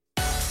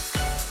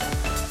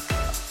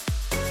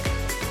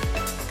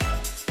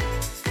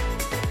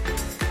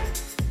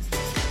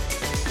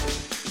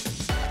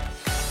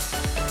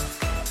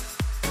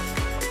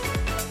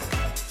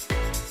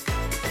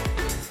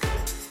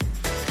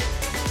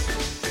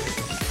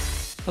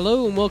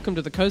Hello and welcome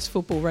to the Coast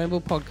Football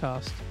Ramble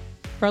podcast,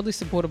 proudly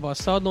supported by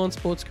Sideline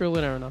Sports Grill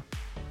in Erina.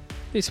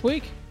 This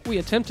week, we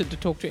attempted to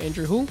talk to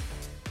Andrew Hull,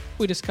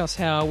 we discuss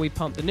how we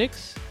pumped the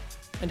Knicks,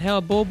 and how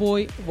a ball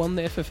boy won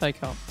the FFA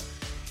Cup.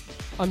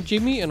 I'm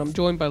Jimmy and I'm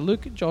joined by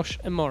Luke, Josh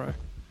and Morrow.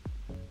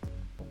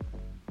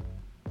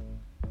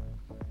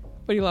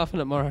 What are you laughing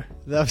at, Morrow?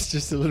 That was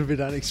just a little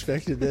bit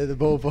unexpected there, the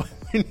ball boy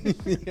winning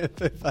the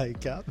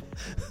FFA Cup.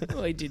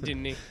 Well, he did,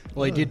 didn't he?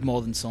 Well, he did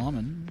more than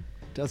Simon.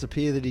 Does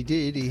appear that he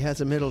did. He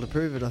has a medal to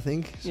prove it, I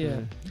think. So,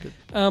 Yeah.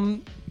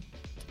 good.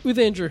 With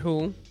Andrew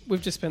Hull,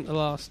 we've just spent the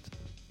last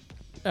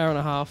hour and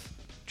a half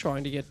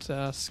trying to get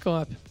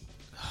Skype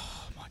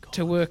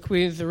to work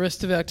with the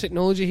rest of our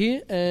technology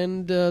here,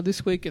 and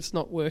this week it's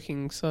not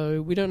working,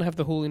 so we don't have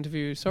the Hull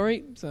interview,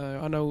 sorry. So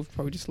I know we've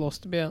probably just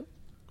lost about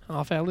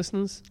half our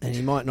listeners. And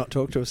he might not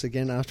talk to us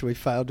again after we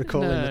failed to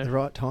call him at the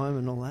right time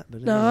and all that.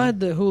 But No, I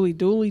had the Hooly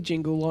Dooly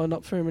jingle lined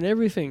up for him and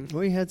everything.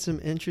 we had some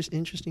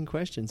interesting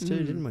questions too,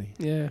 didn't we?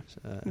 Yeah.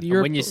 So,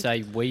 Europe- When you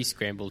say we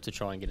scrambled to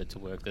try and get it to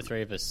work, the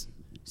three of us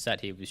sat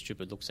here with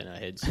stupid looks in our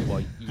heads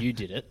while you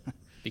did it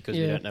because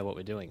we Yeah. don't know what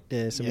we're doing.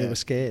 yeah, so we were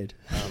scared.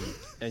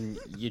 And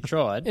you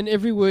tried. And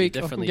every week I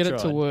can definitely get it to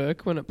tried.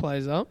 work when it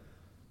plays up,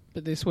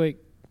 but this week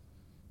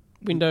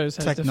Windows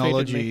has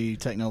defeated me.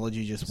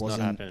 Technology just It's not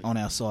wasn't happening. on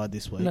our side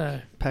this week.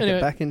 No. Pack Anyway,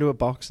 it back into a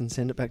box and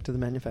send it back to the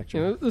you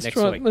manufacturer. know, let's Next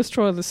try. week. Let's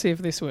try to see if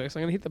this works.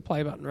 I'm going to hit the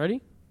play button.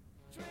 Ready?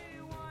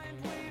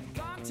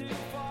 Yeah,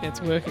 it's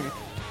working.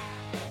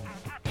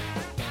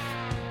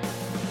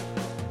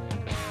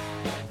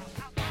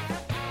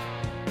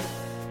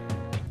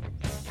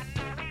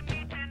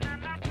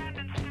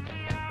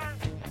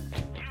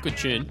 Good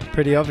tune.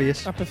 Pretty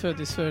obvious. I prefer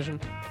this version.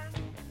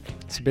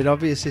 It's a bit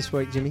obvious this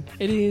week, Jimmy.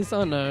 It is,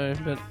 I know,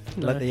 but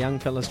no. Let the young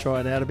fellas try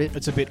it out a bit.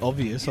 It's a bit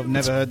obvious. I've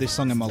never heard this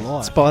song in my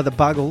life. It's by the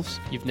Buggles.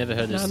 You've never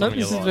heard this No, song no, in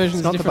your this life. version It's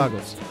is not the different.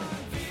 Buggles.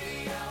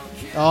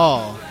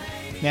 Oh,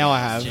 now I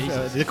have.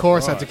 Jesus The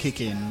chorus had to Christ.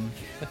 kick in.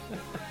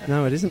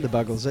 No, it isn't the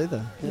Buggles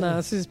either. No,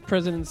 this is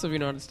Presidents of the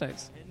United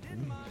States.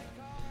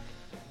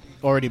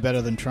 Already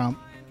better than Trump.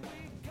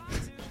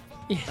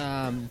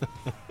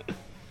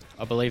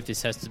 I believe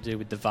this has to do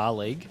with the VAR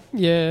League.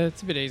 Yeah,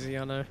 it's a bit easy,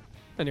 I know.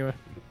 Anyway.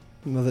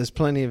 Well, there's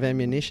plenty of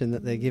ammunition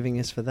that they're giving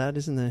us for that,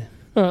 isn't there?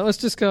 All right, let's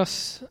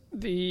discuss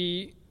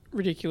the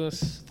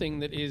ridiculous thing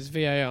that is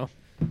VAR.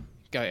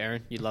 Go,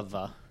 Aaron. You love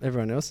VAR.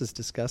 Everyone else is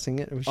discussing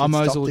it. We should I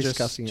might as stop well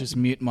discussing just it.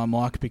 mute my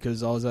mic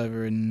because I was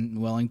over in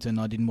Wellington.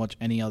 I didn't watch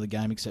any other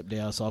game except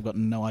ours, so I've got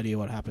no idea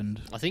what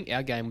happened. I think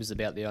our game was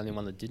about the only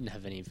one that didn't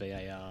have any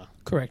VAR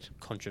Correct.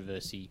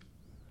 controversy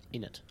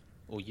in it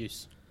or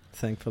use.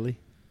 Thankfully.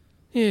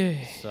 Yeah.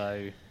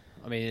 So,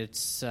 I mean,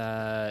 it's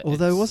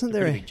Although it's wasn't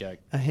there pretty a- big joke.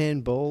 A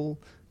handball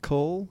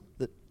call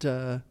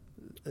that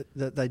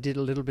that they did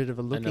a little bit of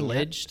a looking An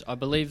alleged. I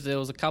believe there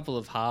was a couple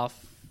of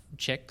half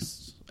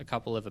checks, a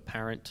couple of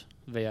apparent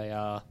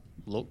VAR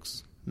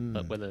looks,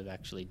 but whether it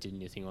actually did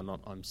anything or not,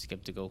 I'm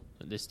sceptical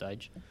at this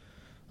stage.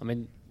 I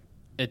mean,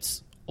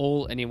 it's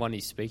all anyone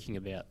is speaking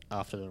about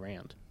after the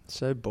round. at.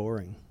 So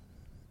boring.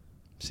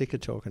 Sick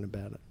of talking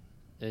about it.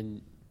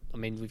 And, I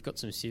mean, we've got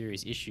some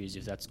serious issues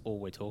if that's all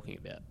we're talking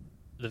about.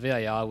 The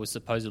VAR was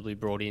supposedly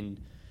brought in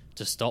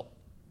to stop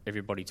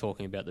everybody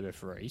talking about the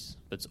referees,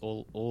 but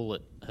all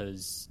it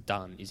has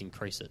done is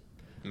increase it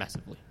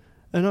massively.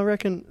 And I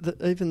reckon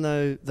that even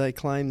though they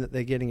claim that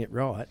they're getting it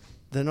right,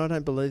 then I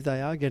don't believe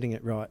they are getting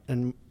it right.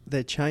 And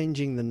they're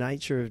changing the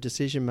nature of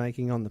decision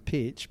making on the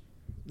pitch.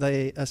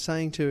 They are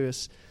saying to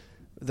us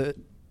that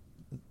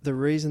the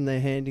reason they're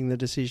handing the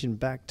decision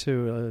back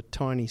to a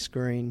tiny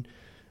screen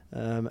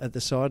at the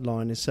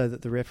sideline is so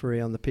that the referee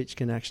on the pitch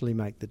can actually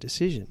make the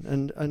decision.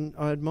 And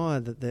I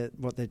admire that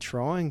what they're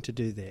trying to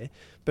do there.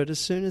 But as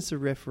soon as the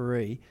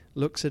referee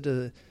looks at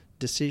a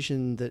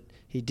decision that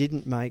he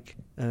didn't make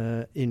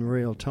in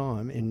real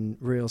time, in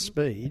real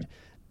speed,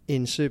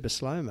 in super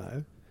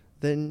slow-mo,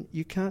 then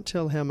you can't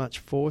tell how much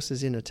force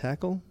is in a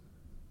tackle,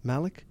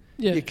 Malik.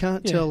 Yeah. You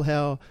can't yeah. tell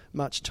how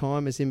much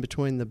time is in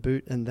between the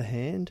boot and the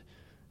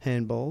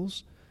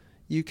handballs.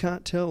 You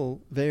can't tell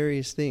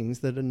various things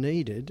that are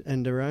needed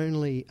and are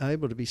only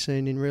able to be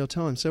seen in real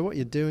time. So what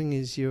you're doing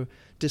is you're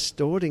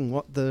distorting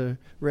what the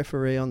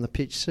referee on the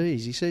pitch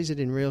sees. He sees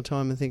it in real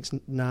time and thinks,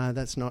 no,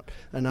 that's not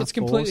enough It's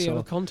completely force, out or-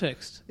 of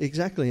context.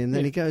 Exactly, and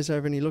then Yeah. he goes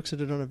over and he looks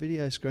at it on a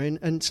video screen.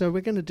 And so we're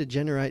going to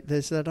degenerate.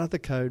 There's that other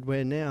code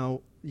where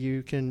now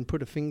you can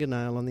put a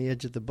fingernail on the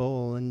edge of the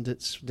ball and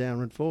it's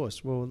downward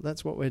force. Well,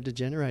 that's what we're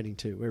degenerating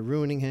to. We're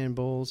ruining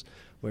handballs.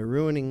 We're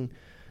ruining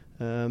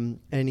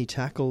any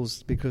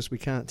tackles because we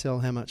can't tell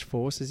how much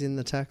force is in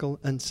the tackle.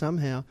 And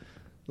somehow,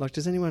 like,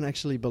 does anyone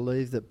actually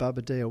believe that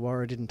Baba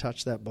Diawara didn't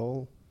touch that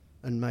ball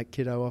and make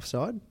Kiddo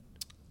offside?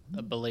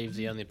 I believe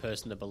the only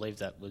person to believe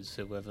that was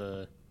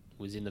whoever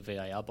was in the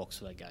VAR box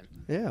for that game.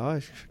 Yeah,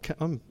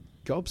 I'm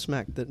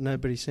gobsmacked that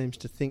nobody seems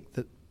to think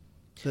that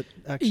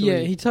actually... Yeah,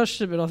 he touched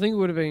it, but I think it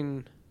would have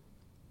been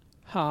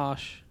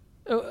harsh.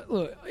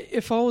 Look,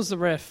 if I was the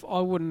ref, I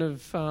wouldn't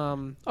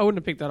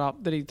have picked that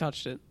up that he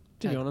touched it.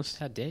 To be honest,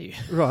 How dare you?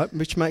 Right,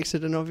 which makes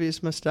it an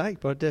obvious mistake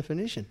by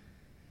definition.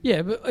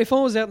 Yeah, but if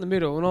I was out in the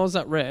middle and I was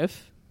that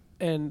ref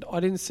and I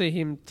didn't see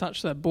him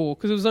touch that ball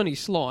because it was only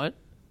slight,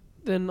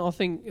 then I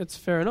think it's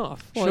fair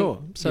enough. Like,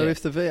 Sure. So yeah.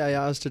 if the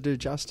VAR is to do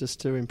justice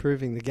to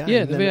improving the game,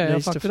 Yeah, the then VAR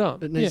needs fucked to, it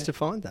up. It needs Yeah. to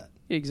find that.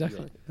 Yeah,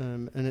 exactly.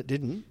 And it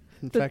didn't.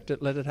 In The- fact,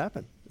 it let it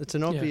happen. It's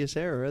an obvious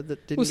error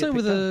that didn't Well, get same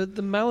with picked up.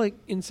 the Malik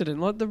incident.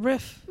 Like the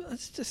ref,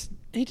 it's just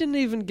he didn't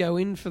even go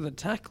in for the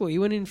tackle. He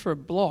went in for a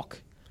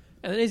block,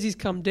 and as he's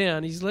come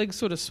down, his legs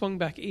sort of swung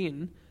back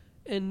in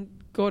and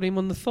got him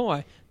on the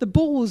thigh. The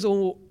ball was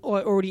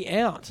already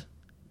out,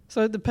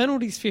 so the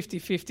penalty's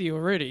 50-50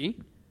 already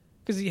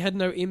because he had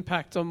no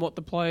impact on what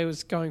the player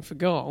was going for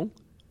goal,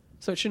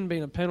 so it shouldn't have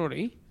been a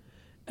penalty.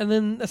 And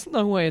then there's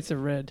no way it's a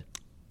red.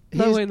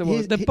 No Here's- way in the world.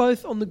 here's- They're he-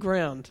 both on the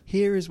ground.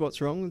 Here is what's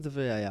wrong with the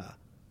VAR.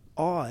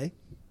 I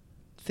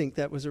think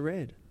that was a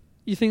red.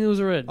 You think it was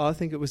a red? I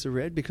think it was a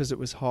red because it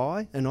was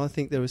high, and I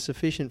think there was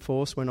sufficient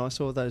force when I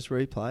saw those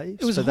replays.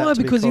 It was for that high to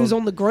be because he was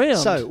called. on the ground.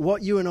 So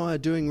what you and I are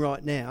doing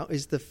right now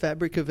is the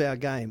fabric of our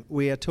game.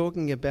 We are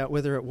talking about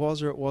whether it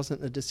was or it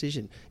wasn't a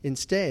decision.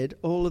 Instead,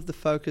 all of the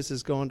focus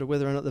has gone to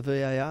whether or not the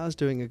VAR is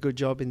doing a good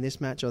job in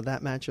this match or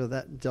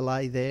that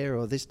delay there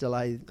or this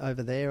delay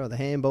over there or the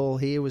handball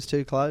here was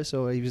too close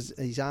or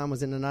his arm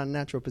was in an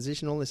unnatural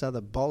position, all this other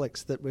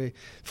bollocks that we're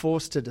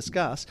forced to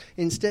discuss.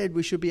 Instead,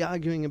 we should be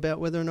arguing about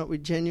whether or not we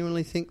genuinely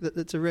think that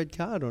it's a red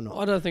card or not.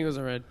 I don't think it was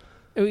a red.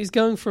 He's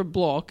going for a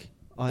block.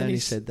 I and only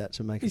he's- said that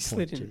to make a he point,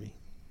 slid in. Jimmy.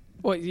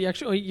 What,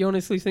 you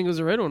honestly think it was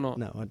a red or not?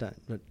 No, I don't.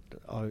 But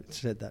I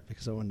said that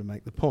because I wanted to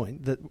make the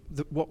point that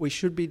what we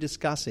should be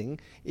discussing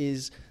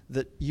is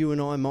that you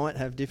and I might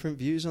have different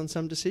views on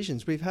some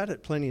decisions. We've had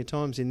it plenty of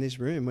times in this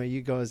room where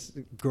you guys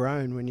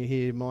groan when you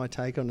hear my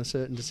take on a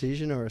certain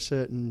decision or a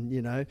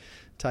certain,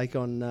 take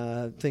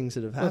on things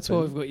that have happened. That's why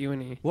we've got you in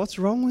here. What's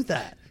wrong with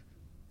that?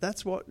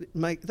 That's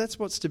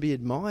what's to be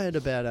admired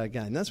about our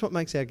game. That's what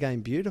makes our game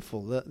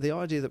beautiful. The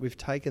idea that we've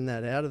taken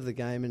that out of the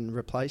game and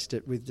replaced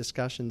it with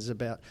discussions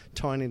about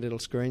tiny little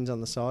screens on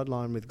the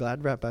sideline with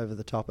Glad wrap over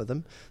the top of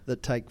them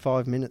that take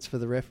 5 minutes for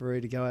the referee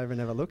to go over and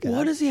have a look at.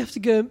 Why does he have to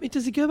go?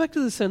 Does he go back to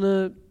the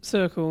centre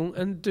circle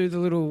and do the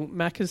little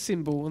Macca's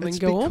symbol and It's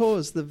then go off?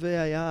 because the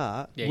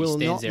VAR Yeah, he will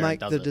stands not there and make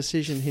does the it.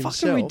 decision himself.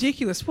 Fucking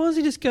ridiculous. Why does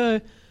he just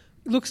go,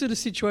 looks at a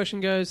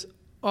situation, goes,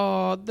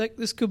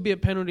 this could be a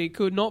penalty,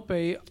 could not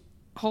be.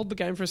 Hold the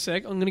game for a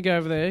sec. I'm going to go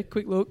over there.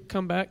 Quick look,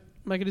 come back,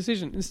 make a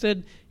decision.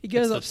 Instead, he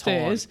goes It's the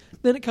upstairs,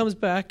 then it comes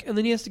back, and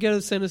then he has to go to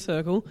the centre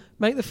circle,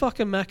 make the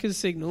fucking Macca's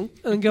signal,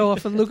 and then go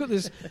off and look at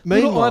this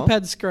little Meanwhile-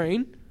 iPad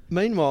screen.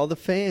 Meanwhile, the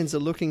fans are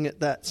looking at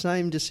that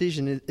same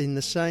decision in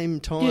the same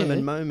time Yeah.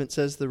 and moments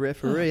as the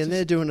referee, and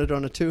they're doing it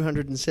on a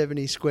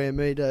 270 square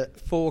metre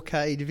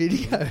 4K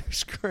video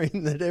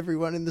screen that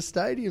everyone in the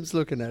stadium's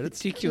looking at.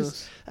 It's Ridiculous.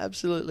 just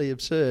absolutely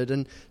absurd.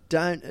 And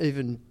don't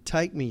even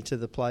take me to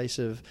the place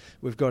of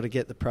we've got to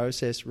get the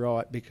process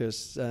right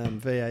because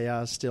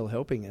VAR is still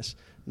helping us.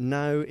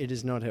 No, it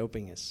is not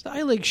helping us. The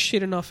A-League's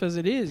shit enough as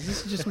it is.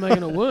 This is just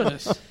making it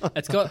worse.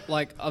 It's got,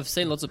 I've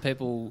seen lots of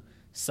people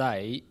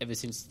say ever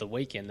since the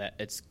weekend that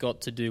it's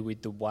got to do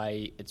with the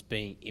way it's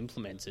being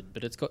implemented,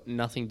 but it's got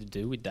nothing to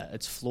do with that.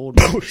 It's flawed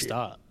from the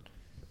start.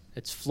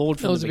 It's flawed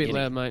That from was the a bit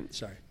beginning. loud, mate.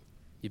 Sorry.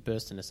 You're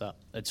bursting us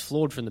up. It's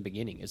flawed from the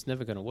beginning. It's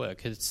never going to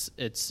work.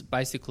 It's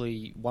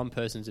basically one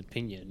person's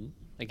opinion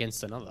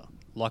against another,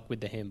 like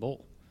with the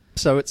handball.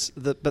 So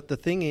but the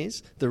thing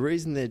is, the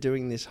reason they're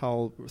doing this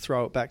whole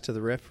throw it back to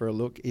the ref for a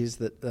look is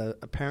that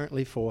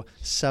apparently for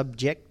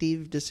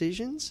subjective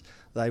decisions,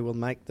 they will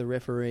make the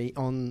referee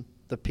on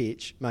the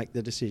pitch make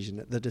the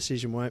decision. The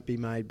decision won't be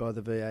made by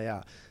the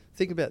VAR.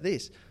 Think about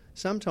this.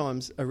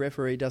 Sometimes a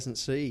referee doesn't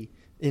see,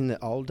 in the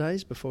old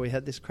days before we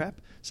had this crap,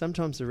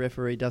 sometimes the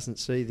referee doesn't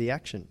see the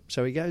action.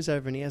 So he goes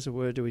over and he has a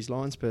word to his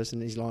linesperson,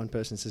 and his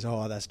linesperson says,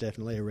 "Oh, that's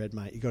definitely a red,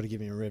 mate. You've got to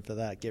give him a red for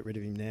that. Get rid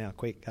of him now.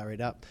 Quick, hurry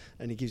it up."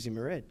 And he gives him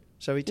a red.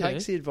 So he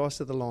takes the advice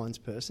of the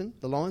linesperson.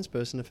 The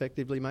linesperson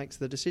effectively makes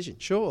the decision.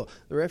 Sure,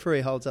 the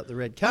referee holds up the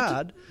red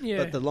card,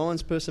 but the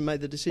linesperson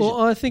made the decision.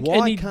 Well, I think Why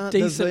any can't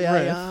the decent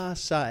VAR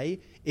say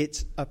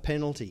it's a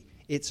penalty?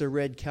 It's a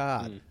red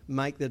card.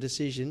 Make the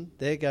decision.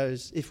 There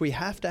goes. If we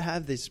have to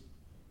have this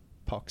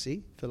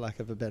poxy, for lack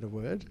of a better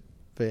word,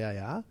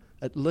 VAR,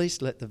 at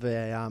least let the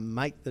VAR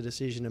make the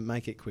decision and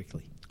make it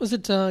quickly. Was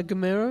it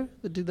Gamero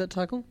that did that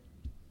tackle?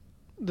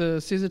 The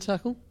scissor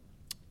tackle?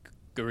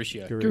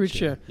 Gariscio.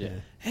 Garuccio. Yeah.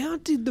 How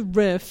did the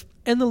ref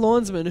and the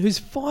linesman, who's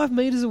 5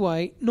 metres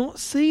away, not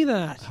see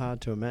that?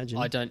 Hard to imagine.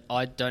 I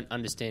don't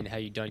understand how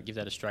you don't give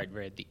that a straight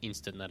red the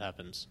instant that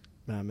happens.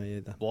 No, me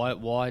either.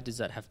 Why does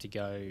that have to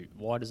go?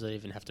 Why does it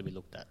even have to be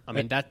looked at? I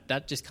mean,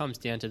 that just comes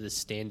down to the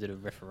standard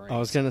of refereeing. I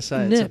was going to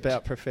say it's Inept.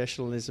 about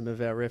professionalism of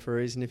our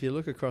referees, and if you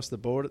look across the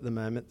board at the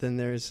moment, then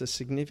there is a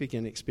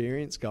significant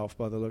experience gulf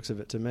by the looks of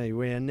it to me.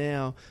 We are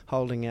now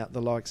holding out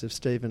the likes of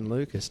Stephen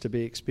Lucas to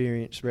be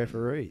experienced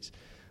referees.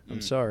 I'm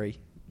sorry,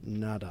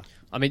 nada.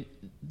 I mean,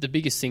 the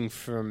biggest thing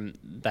from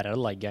that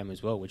Adelaide game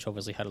as well, which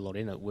obviously had a lot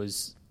in it,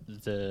 was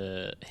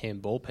the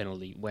handball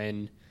penalty.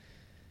 When,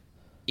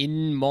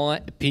 in my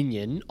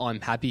opinion,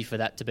 I'm happy for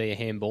that to be a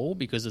handball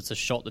because it's a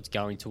shot that's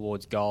going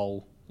towards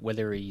goal,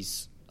 whether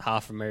he's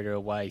half a metre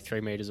away,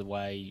 3 metres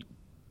away,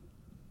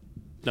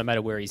 no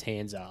matter where his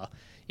hands are,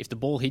 if the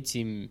ball hits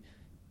him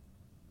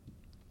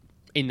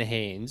in the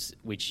hands,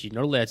 which you're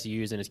not allowed to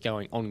use and it's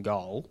going on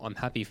goal, I'm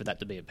happy for that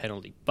to be a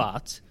penalty.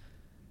 But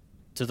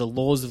to the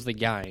laws of the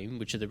game,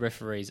 which the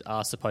referees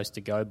are supposed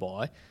to go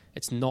by,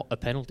 it's not a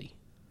penalty.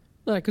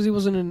 No, because he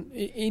wasn't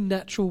in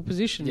natural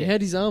position. Yeah. He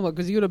had his arm up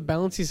because you got to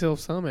balance yourself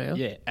somehow.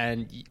 Yeah,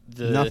 and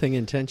Nothing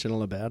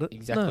intentional about it.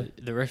 Exactly.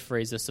 The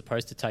referees are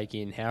supposed to take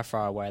in how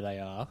far away they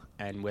are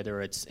and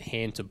whether it's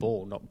hand to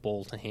ball, not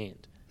ball to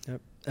hand.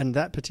 Yep. And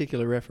that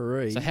particular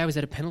referee... So how is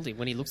that a penalty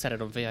when he looks at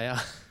it on VAR?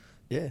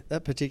 Yeah,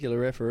 that particular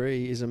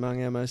referee is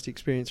among our most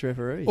experienced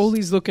referees. All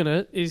he's looking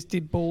at is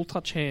did ball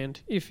touch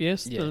hand? If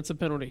yes, Yeah. then it's a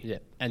penalty. Yeah,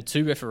 and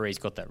 2 referees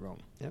got that wrong.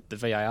 Yep. The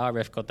VAR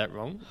ref got that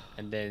wrong,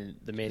 and then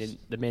the man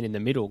in the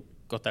middle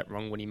got that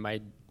wrong when he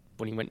went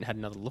and had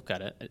another look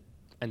at it,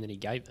 and then he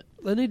gave it.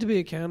 They need to be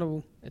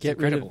accountable. It's Get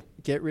incredible.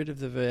 rid of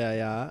the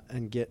VAR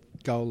and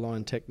get goal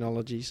line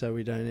technology so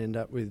we don't end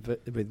up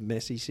with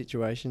messy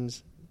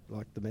situations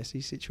like the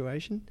Messi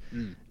situation.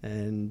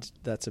 And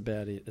that's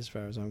about it as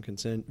far as I'm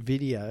concerned.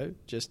 Video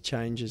just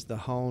changes the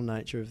whole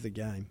nature of the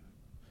game.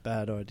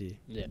 Bad idea.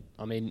 Yeah,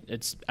 I mean,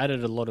 it's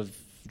added a lot of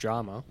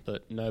drama,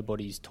 but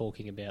nobody's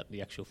talking about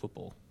the actual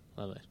football,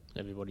 are they?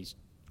 Everybody's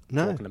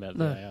talking about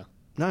VAR.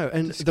 No,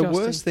 and Disgusting. the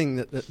worst thing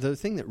the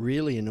thing that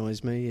really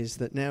annoys me is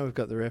that now we've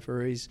got the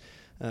referees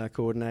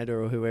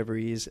coordinator or whoever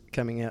he is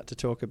coming out to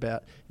talk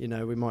about, we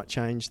might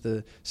change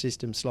the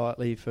system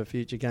slightly for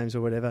future games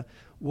or whatever.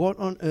 What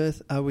on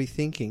earth are we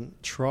thinking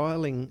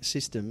trialling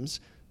systems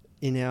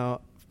in our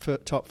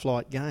top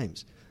flight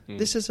games?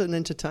 This is an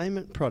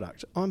entertainment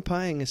product. I'm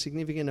paying a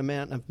significant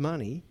amount of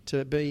money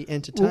to be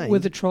entertained. We're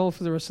the troll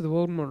for the rest of the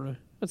world, Monroe.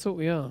 That's what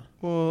we are.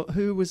 Well,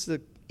 who was the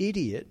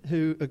idiot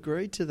who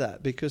agreed to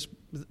that? Because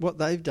what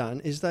they've done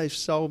is they've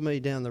sold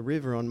me down the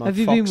river on my Have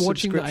you Fox been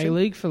watching the subscription.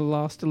 A-League for the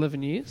last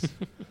 11 years?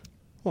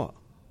 What?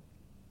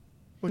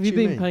 What Have do you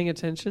been mean? paying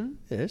attention?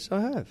 Yes,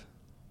 I have.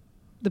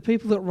 The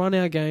people that run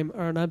our game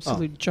are an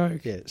absolute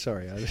joke. Yeah,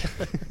 sorry.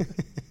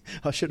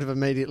 I should have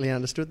immediately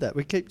understood that.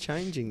 We keep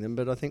changing them,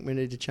 but I think we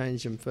need to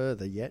change them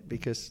further yet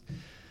because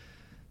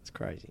it's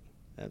crazy.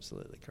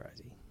 Absolutely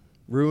crazy.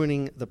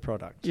 Ruining the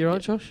product. You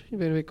right, Josh? You've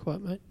been a bit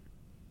quiet, mate.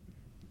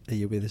 Are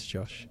you with us,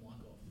 Josh?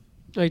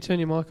 Oh, you turn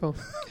your mic off.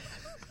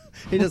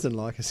 He doesn't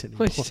like us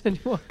anymore. Why you turn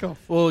your mic off?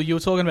 Well, you were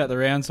talking about the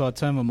round, so I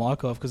turned my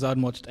mic off because I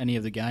hadn't watched any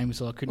of the games,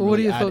 so I couldn't Well, what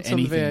are really your add thoughts on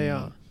anything.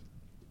 VAR?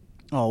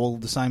 Oh, well,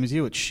 the same as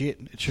you. It's shit.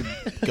 It should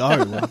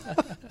go,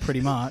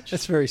 pretty much.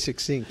 That's very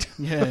succinct.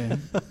 Yeah.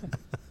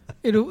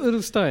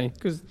 It'll stay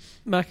because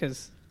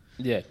Macca's.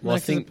 Yeah, well, I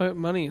Macca's think put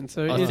money in,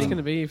 so I it's think- going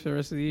to be for the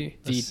rest of the year.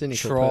 A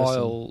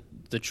cynical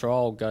the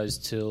trial goes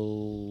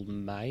till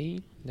May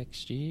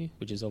next year,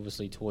 which is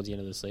obviously towards the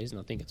end of the season.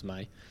 I think it's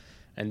May.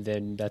 And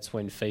then that's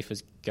when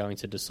FIFA's going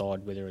to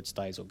decide whether it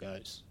stays or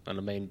goes. And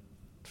I mean,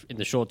 in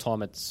the short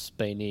time it's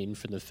been in,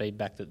 from the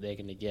feedback that they're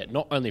going to get,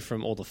 not only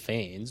from all the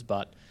fans,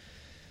 but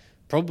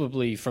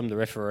probably from the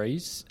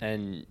referees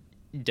and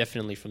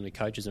definitely from the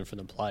coaches and from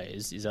the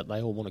players, is that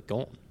they all want it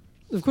gone.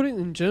 They've got it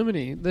in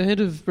Germany. The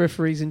head of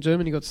referees in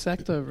Germany got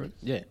sacked over it.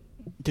 Yeah.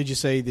 Did you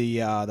see the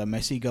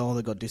Messi goal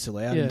that got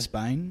disallowed Yeah. in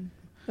Spain?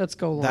 That's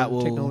goal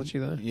line technology,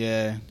 though.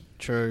 Yeah,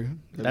 true.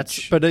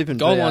 That's But even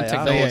Goal line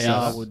VAR technology.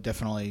 VAR is- would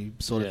definitely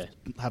sort of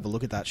have a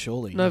look at that,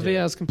 surely. No, It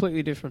VR is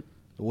completely different.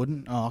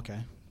 wouldn't? Oh,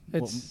 okay.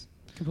 It's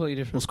completely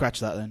We'll different. scratch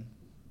that then.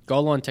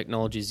 goal line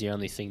technology is the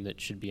only thing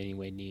that should be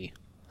anywhere near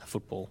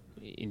football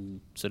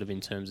in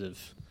terms of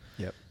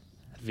Yep.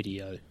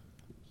 video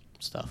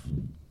stuff.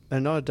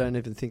 And I don't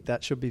even think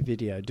that should be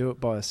video. Do it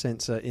by a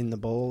sensor in the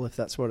ball if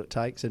that's what it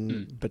takes,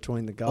 and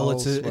between the goals. Well,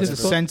 it's a whatever.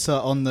 sensor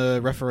on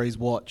the referee's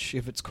watch.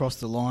 If it's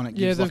crossed the line, it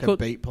Yeah, gives they've like a got-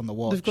 beep on the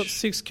watch. They've got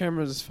 6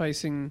 cameras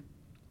facing,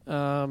 so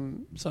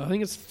I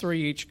think it's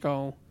 3 each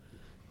goal,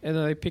 and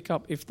then they pick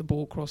up if the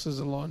ball crosses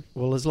the line.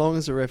 Well, as long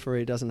as the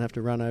referee doesn't have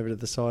to run over to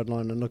the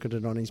sideline and look at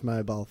it on his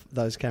mobile,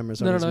 those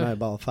cameras on No, his no.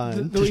 mobile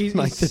phone The- to his-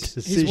 make the his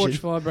decision. watch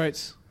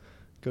vibrates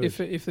Good.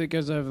 if it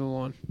goes over the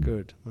line.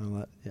 Good.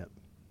 Well, yeah.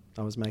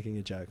 I was making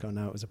a joke. I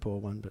know it was a poor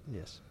one, but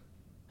yes.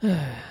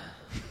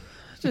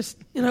 Just,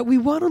 we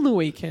won on the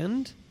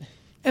weekend,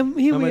 and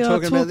here And we we're are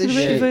talking about this the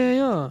shit.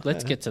 VAR.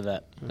 Let's get to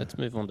that. Let's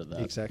move on to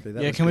that. Exactly.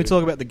 That Yeah, was can we good.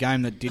 talk about the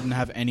game that didn't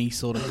have any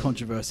sort of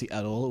controversy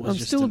at all? It was I'm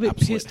just still a an bit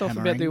absolute pissed off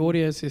about the hammering.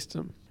 audio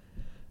system.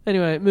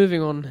 Anyway,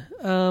 moving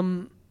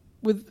on.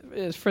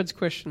 With Fred's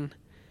question,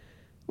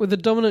 with the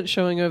dominant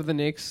showing over the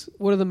Knicks,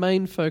 what are the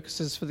main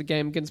focuses for the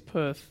game against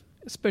Perth,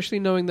 especially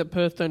knowing that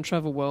Perth don't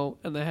travel well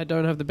and they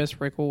don't have the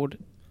best record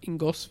in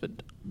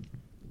Gosford?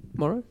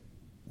 Morrow?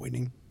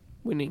 Winning.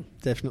 Winning.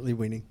 Definitely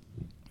winning.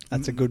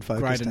 That's a good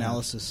focus. Great to have.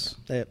 analysis.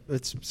 Yeah,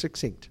 it's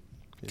succinct.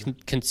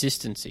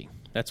 Consistency.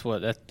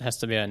 That has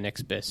to be our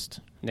next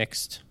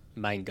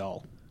main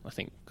goal, I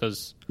think,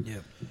 because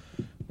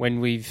when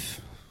we've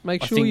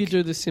Make I sure you think-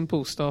 do the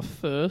simple stuff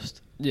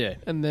first yeah,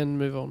 and then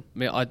move on. I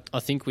mean, I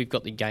think we've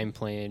got the game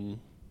plan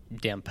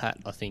down pat.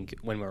 I think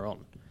when we're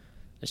on,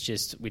 it's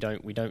just we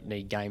don't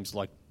need games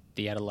like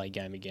the Adelaide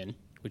game again,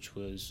 which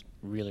was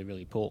really,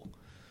 really poor.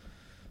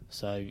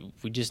 So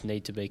we just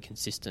need to be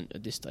consistent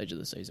at this stage of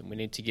the season. We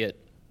need to get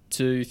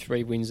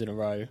 2-3 wins in a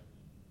row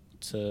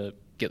to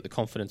get the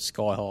confidence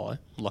sky high,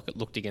 like it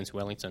looked against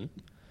Wellington,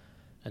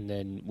 and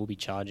then we'll be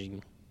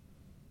charging.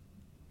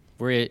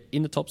 We're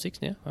in the top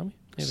 6 now, aren't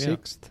we? Yeah, we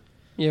Sixth.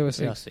 Yeah, we're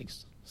We are sixth.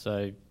 sixth.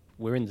 So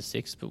we're in the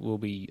 6th, but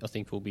I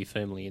think we'll be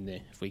firmly in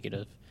there if we get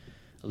a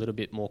little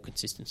bit more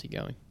consistency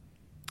going.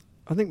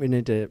 I think we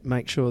need to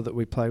make sure that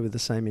we play with the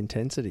same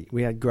intensity.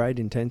 We had great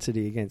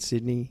intensity against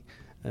Sydney,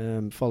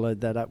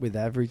 followed that up with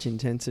average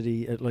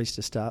intensity, at least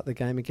to start the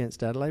game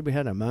against Adelaide. We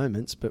had our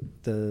moments, but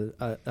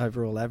the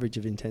overall average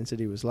of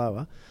intensity was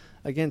lower.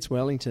 Against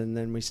Wellington,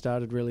 then we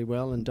started really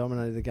well and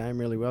dominated the game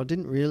really well.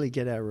 Didn't really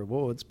get our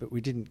rewards, but we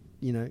didn't,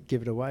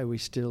 give it away. We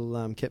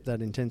still kept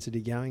that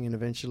intensity going and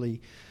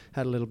eventually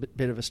had a little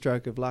bit of a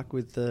stroke of luck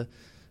with the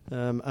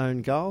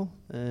own goal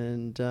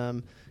and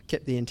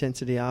kept the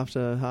intensity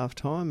after half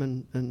time,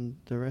 and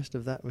the rest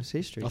of that was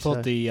history. I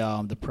thought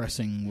the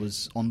pressing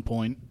was on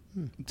point.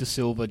 De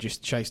Silva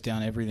just chased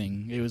down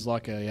everything. It was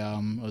like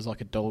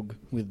a dog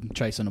with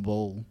chasing a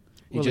ball.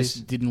 He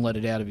just didn't let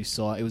it out of his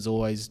sight. It was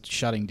always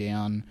shutting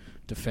down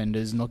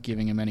defenders, not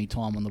giving him any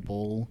time on the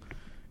ball,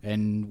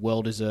 and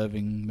well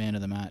deserving man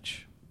of the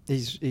match.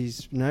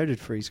 He's noted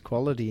for his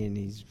quality and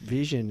his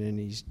vision and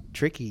his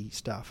tricky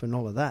stuff and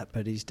all of that,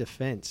 but his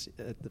defence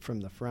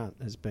from the front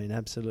has been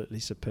absolutely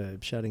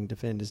superb, shutting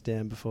defenders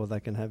down before they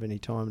can have any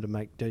time to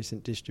make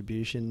decent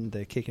distribution.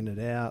 They're kicking it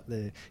out,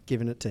 they're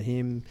giving it to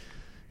him.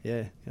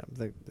 Yeah,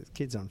 the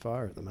kid's on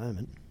fire at the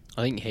moment.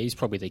 I think he's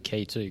probably the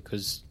key too,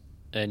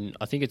 and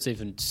I think it's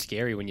even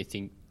scary when you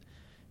think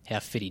how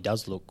fit he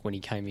does look when he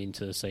came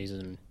into the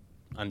season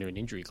under an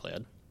injury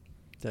cloud.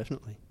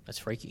 Definitely. That's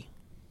freaky.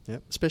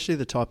 Yep, especially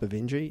the type of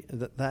injury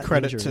that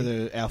Credit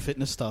injury. to our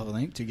fitness staff, I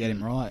think, to get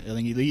him right. I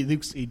think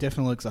he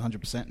definitely looks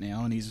 100%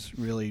 now, and he's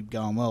really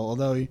going well.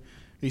 Although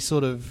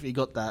he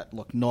got that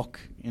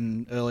knock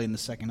early in the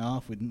second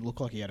half. It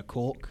looked like he had a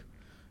cork.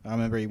 I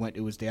remember he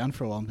was down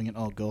for a while. I'm thinking,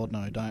 oh God,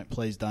 no,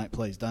 please don't.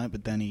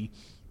 But then he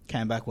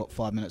came back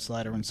 5 minutes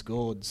later and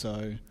scored.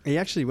 So he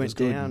actually went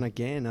down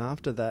again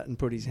after that and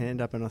put his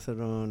hand up, and I thought,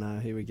 oh no,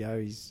 here we go.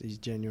 He's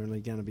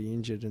genuinely going to be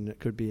injured, and it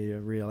could be a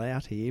real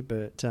out here.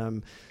 But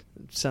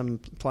some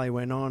play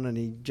went on, and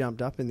he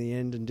jumped up in the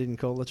end and didn't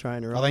call the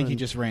trainer. I think he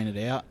just ran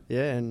it out.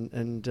 Yeah,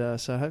 and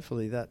so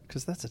hopefully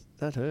because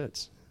that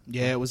hurts.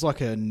 Yeah, it was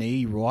like a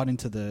knee right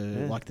into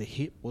the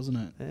hip, wasn't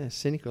it? Yeah,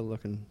 cynical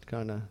looking,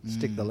 kind of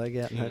stick the leg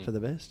out and hope for the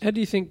best. How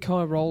do you think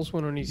Kai Rolls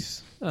went on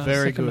his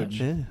very second good? match?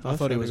 Yeah, I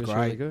thought he was great.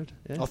 Really good.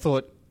 Yeah. I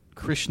thought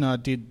Krishna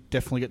did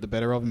definitely get the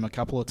better of him a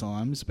couple of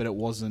times, but it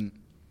wasn't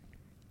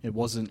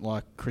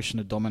like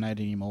Krishna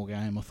dominating him all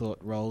game. I thought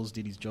Rolls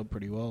did his job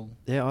pretty well.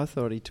 Yeah, I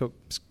thought he took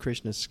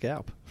Krishna's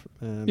scalp.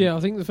 Yeah, I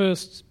think the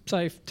first,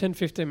 say,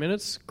 10-15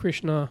 minutes,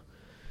 Krishna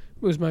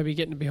was maybe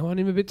getting behind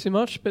him a bit too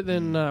much, but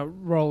then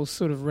Rolls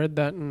sort of read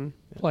that and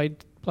played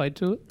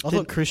to it. I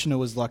thought Krishna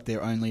was like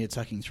their only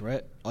attacking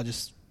threat. I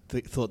just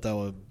thought they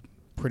were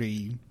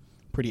pretty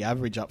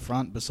average up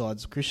front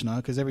besides Krishna,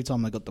 because every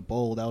time they got the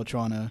ball, they were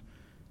trying to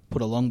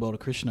put a long ball to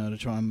Krishna to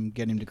try and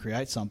get him to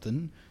create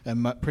something,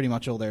 and pretty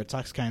much all their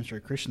attacks came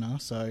through Krishna.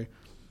 So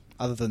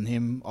other than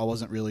him, I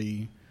wasn't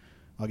really,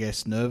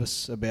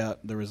 nervous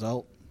about the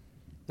result.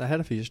 They had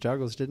a few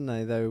struggles, didn't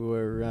they? They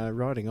were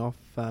riding off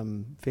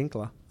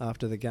Finkler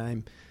after the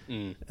game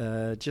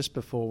just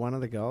before one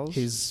of the goals.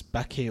 His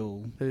back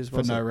heel,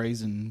 for no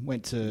reason,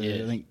 went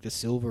to, I think, De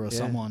Silva or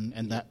someone,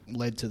 and that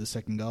led to the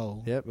second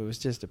goal. Yep, it was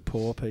just a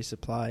poor piece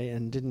of play,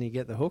 and didn't he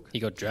get the hook? He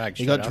got dragged.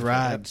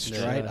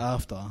 Straight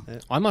after. Yeah.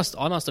 I must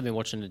have been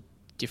watching a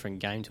different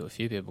game to a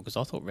few people, because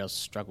I thought Rouse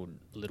struggled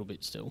a little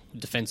bit still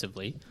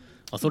defensively.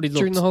 I thought he looked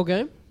during the whole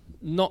game.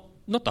 Not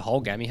the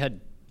whole game. He had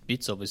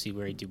bits obviously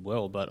where he did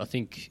well, but I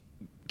think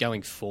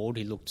going forward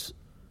he looked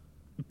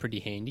pretty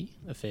handy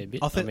a fair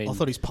bit. I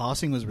thought his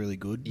passing was really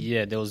good.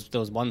 Yeah, there was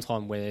one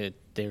time where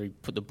he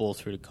put the ball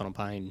through to Connor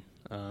Payne.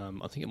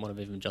 I think it might have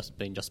even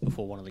been just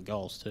before one of the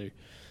goals too.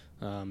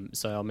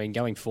 So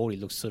going forward he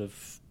looks sort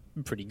of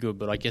pretty good,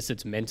 but I guess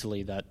it's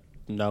mentally that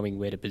knowing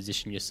where to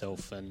position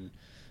yourself and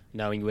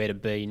knowing where to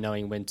be,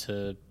 knowing when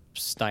to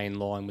stay in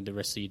line with the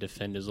rest of your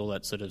defenders, all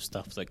that sort of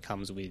stuff that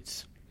comes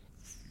with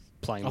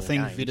playing more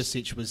games. I think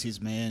Vidicic was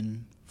his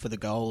man for the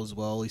goal as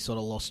well. He sort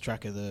of lost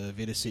track of the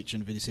Vidicic,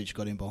 and Vidicic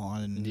got in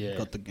behind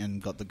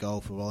and got the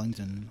goal for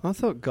Wellington. I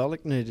thought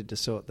Golic needed to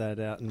sort that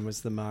out and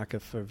was the marker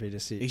for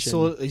Vidicic.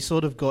 He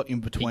sort of got in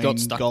between. He got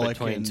stuck Golic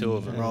between and two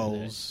of them.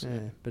 Rolls. Yeah,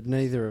 but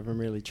neither of them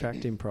really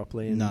tracked him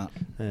properly.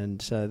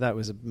 And so that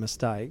was a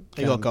mistake.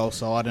 He got goal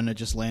side, and it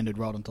just landed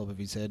right on top of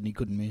his head, and he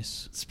couldn't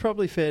miss. It's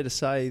probably fair to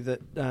say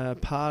that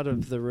part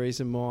of the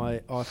reason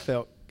why I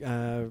felt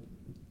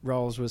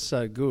Rolls was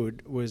so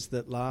good was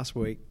that last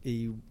week,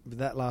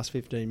 that last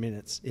 15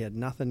 minutes, he had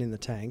nothing in the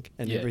tank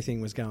and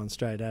everything was going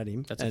straight at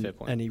him. That's a fair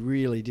point. And he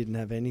really didn't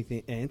have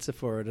anything answer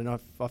for it. And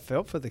I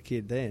felt for the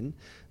kid then.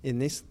 In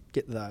this,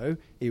 though,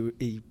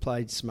 he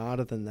played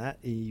smarter than that.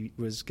 He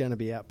was going to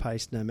be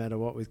outpaced no matter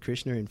what with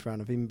Krishna in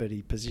front of him, but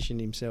he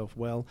positioned himself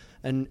well.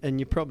 And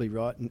you're probably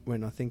right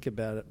when I think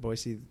about it,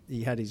 Boyce.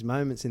 He had his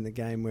moments in the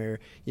game where,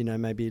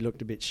 maybe he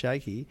looked a bit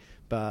shaky,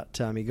 but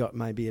he got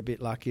maybe a bit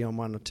lucky on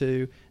one or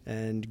two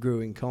and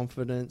grew in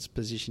confidence,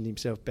 positioned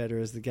himself better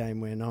as the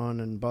game went on.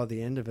 And by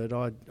the end of it,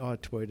 I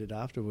tweeted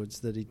afterwards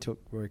that he took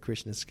Roy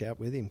Krishna's scalp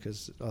with him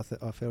because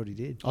I felt he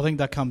did. I think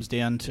that comes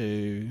down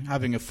to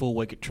having a full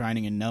week at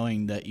training and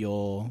knowing that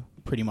you're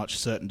pretty much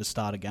certain to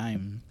start a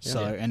game. Yeah.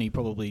 So, and he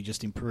probably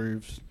just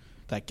improved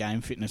that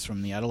game fitness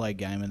from the Adelaide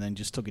game and then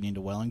just took it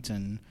into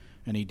Wellington,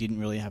 and he didn't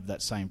really have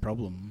that same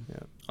problem. Yeah.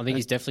 I think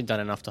he's definitely done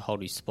enough to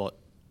hold his spot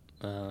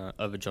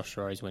over Josh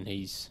Rose when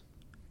he's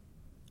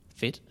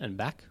fit and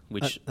back,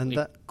 which and it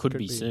that could could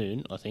be be-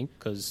 soon, I think,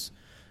 because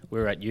we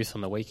were at youth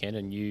on the weekend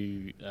and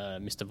you,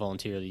 Mr.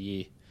 Volunteer of the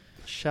Year,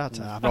 Shut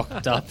up.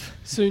 rocked up.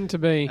 Soon to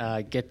be.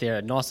 Get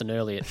there nice and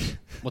early.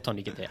 What time do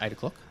you get there? 8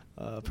 o'clock?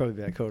 Probably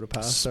about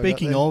 15:15.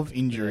 Speaking of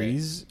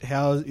injuries,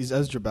 how is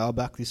Asdrubal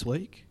back this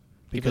week?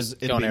 Because Go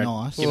it'd on, be Aaron.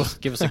 nice.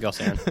 Give us a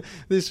goss, Aaron.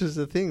 This was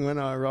the thing. When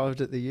I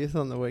arrived at the youth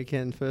on the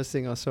weekend, first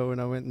thing I saw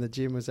when I went in the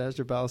gym was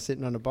Asdrubal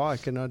sitting on a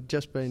bike, and I'd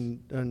just been,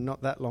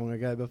 not that long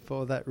ago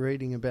before that,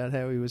 reading about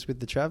how he was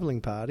with the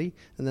travelling party,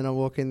 and then I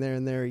walk in there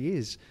and there he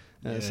is.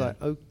 And it's Yeah.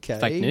 like, okay.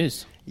 Fake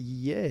news.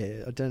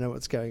 Yeah, I don't know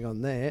what's going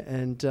on there.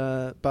 And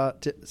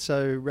but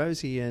so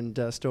Rosie and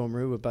Storm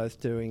Roo were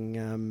both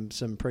doing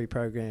some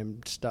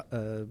pre-programmed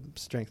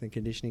strength and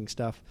conditioning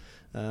stuff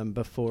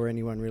before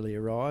anyone really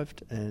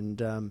arrived,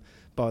 and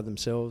by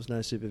themselves,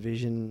 no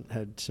supervision,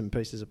 had some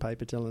pieces of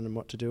paper telling them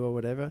what to do or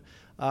whatever.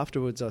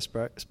 Afterwards, I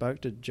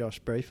spoke to Josh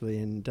briefly,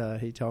 and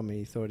he told me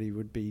he thought he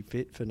would be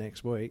fit for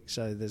next week,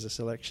 so there's a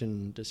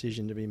selection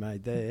decision to be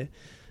made there.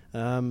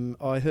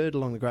 I heard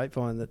along the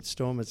grapevine that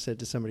Storm had said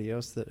to somebody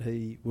else that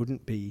he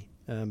wouldn't be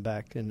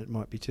back, and it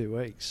might be 2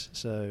 weeks.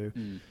 So,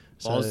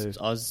 I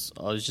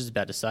was just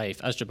about to say, if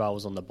Asdrubal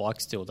was on the bike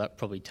still, that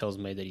probably tells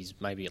me that he's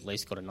maybe at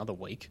least got another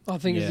week. I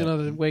think he's Yeah.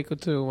 another week or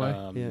two away.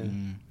 yeah.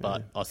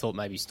 But I thought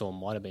maybe Storm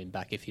might have been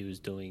back if he was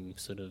doing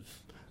sort of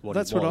what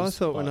That's he was. what I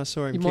thought when but- I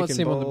saw him You might kicking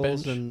see him on the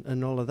balls bench.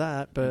 and all of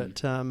that.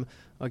 But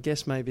I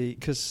guess maybe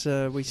because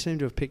we seem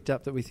to have picked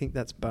up that we think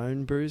that's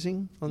bone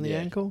bruising on the Yeah.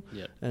 ankle,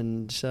 Yeah.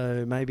 and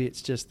so maybe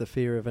it's just the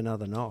fear of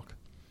another knock.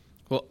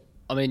 Well,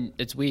 I mean,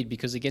 it's weird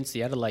because against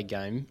the Adelaide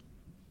game,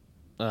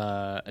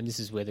 and this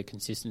is where the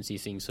consistency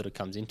thing sort of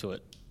comes into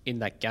it. In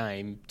that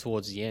game,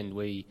 towards the end,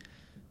 we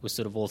were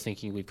sort of all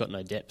thinking we've got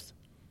no depth.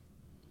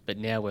 But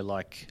now we're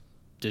like,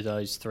 do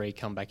those three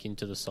come back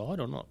into the side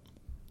or not?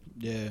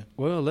 Yeah.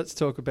 Well, let's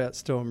talk about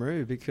Storm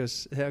Roo,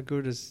 because how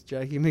good has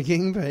Jakey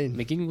McGing been?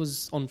 McGinn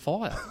was on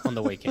fire on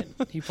the weekend.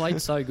 He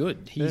played so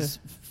good. He's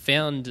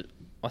found...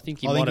 I think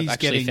he might have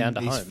actually found a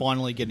he's home.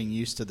 finally getting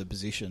used to the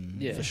position,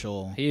 Yeah. for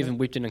sure. He even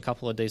whipped in a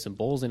couple of decent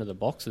balls into the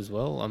box as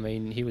well. I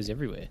mean, he was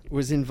everywhere.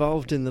 Was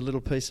involved in the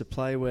little piece of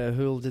play where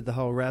Hoole did the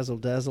whole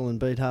razzle-dazzle and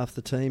beat half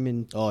the team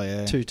in Oh,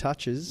 yeah. 2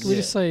 touches.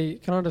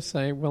 Can I just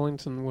say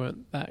Wellington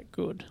weren't that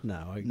good?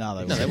 No,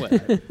 No, No, they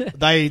weren't. weren't.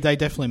 They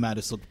definitely made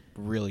us look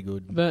really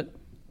good. But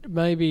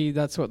maybe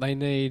that's what they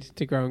need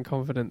to grow in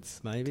confidence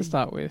Maybe. to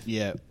start with.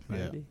 Yeah,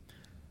 maybe.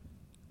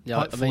 Yeah, I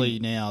Hopefully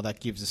mean, now that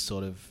gives us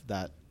sort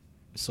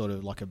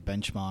of like a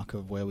benchmark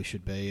of where we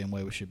should be and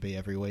where we should be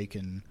every week.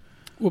 And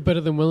Well,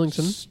 better than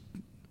Wellington.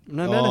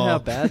 No matter how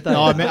bad they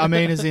No, are. I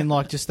mean as in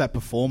like just that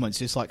performance,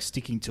 just like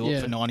sticking to it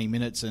Yeah. for 90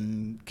 minutes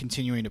and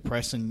continuing to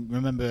press. And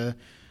remember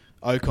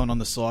Ocon on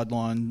the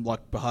sideline,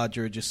 like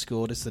Bahadra had just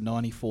scored. It's the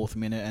 94th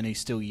minute and he's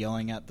still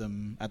yelling at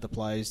them, at the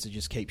players to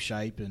just keep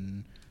shape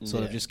and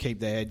sort of Yeah. just keep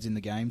their heads in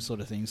the game sort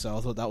of thing. So I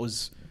thought that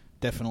was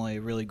definitely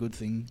a really good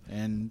thing.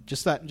 And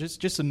just a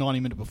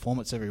 90-minute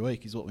performance every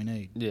week is what we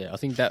need. yeah, I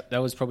think that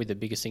was probably the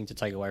biggest thing to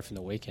take away from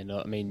the weekend.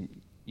 I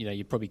mean,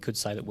 you probably could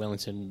say that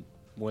Wellington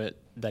weren't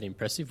that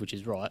impressive, which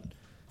is right.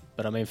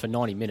 But I mean, for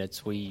 90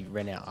 minutes, we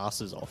ran our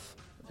asses off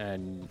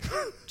and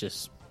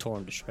just tore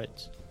them to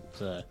shreds.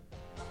 So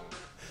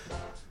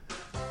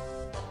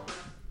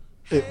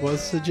It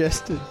was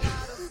suggested.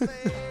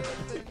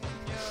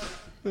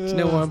 Do you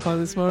know why I'm playing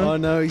this tomorrow? I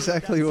know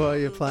exactly why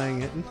you're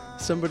playing it.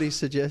 Somebody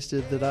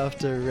suggested that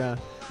after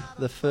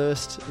the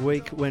first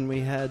week when we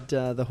had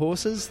the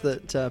horses,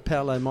 that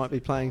Paolo might be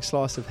playing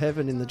Slice of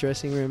Heaven in the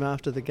dressing room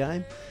after the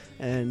game.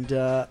 And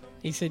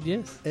He said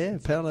yes. yeah,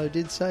 Paolo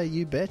did say,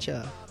 "You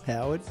betcha,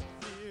 Howard."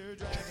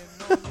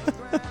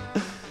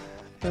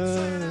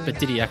 but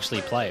did he actually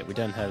play it? We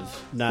don't have...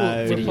 No,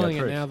 We're video playing it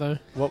proof. now, though.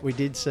 what we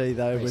did see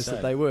though What was do you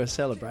that say? they were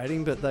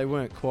celebrating, but they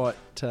weren't quite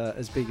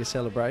as big as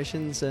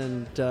celebrations.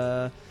 And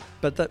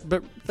but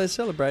they're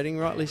celebrating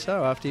rightly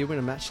so. After you win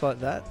a match like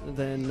that,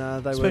 then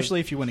they Especially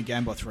if you win a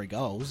game by 3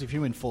 goals. If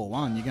you win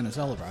 4-1, you're going to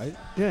celebrate.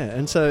 yeah.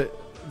 And so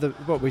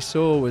what we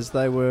saw was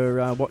they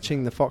were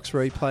watching the Fox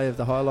replay of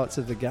the highlights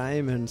of the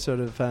game and sort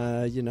of,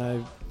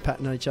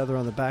 patting each other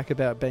on the back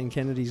about Ben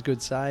Kennedy's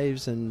good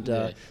saves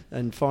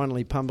and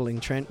finally pummeling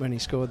Trent when he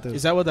scored the...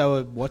 Is that what they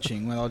were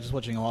watching when they were just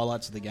watching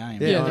highlights of the game?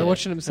 Yeah, they're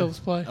watching themselves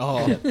play.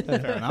 Oh,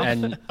 fair enough.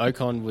 And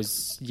Ocon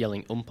was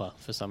yelling "Oompa"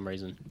 for some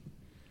reason.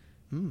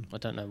 I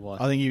don't know why.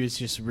 I think he was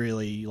just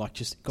really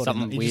just got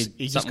Something in, weird-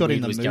 he just something got in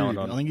weird the was mood. going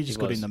on. I think he just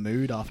got was. in the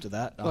mood after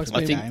that. Likes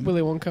After the being game.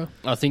 Willy Wonka.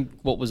 I think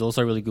what was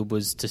also really good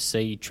was to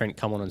see Trent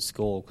come on and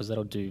score, because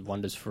that'll do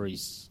wonders for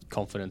his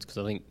confidence. Because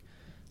I think,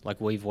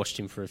 we've watched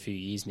him for a few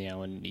years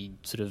now, and he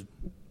sort of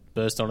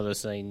burst onto the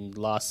scene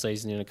last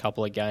season in a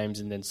couple of games,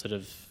 and then sort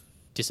of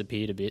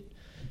disappeared a bit.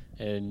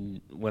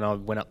 And when I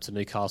went up to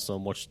Newcastle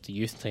and watched the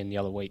youth team the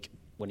other week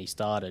when he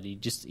started, he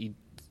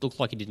looked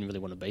like he didn't really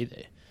want to be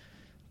there.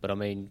 But I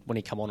mean, when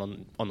he come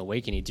on the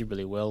weekend, he did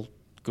really well.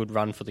 Good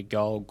run for the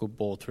goal, good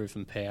ball through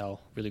from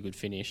Powell, really good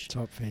finish.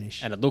 Top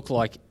finish. And it looked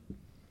like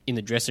in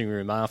the dressing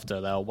room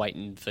after, they were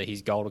waiting for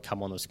his goal to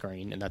come on the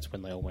screen, and that's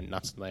when they all went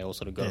nuts and they all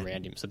sort of got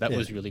around him. So that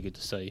was really good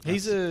to see.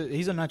 He's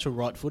a natural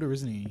right footer,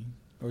 isn't he?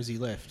 Or is he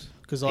left?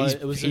 Because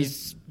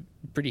he's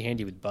pretty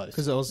handy with both.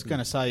 Because I was going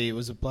to say it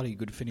was a bloody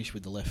good finish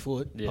with the left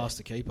foot past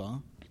the keeper.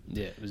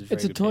 Yeah, it was a very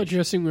It's a good tight finish.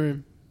 dressing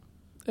room.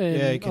 And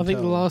Yeah, you I can think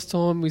the tell. last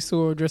time we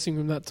saw a dressing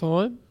room that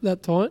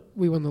tight,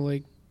 we won the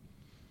league.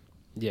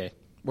 Yeah,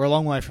 We're a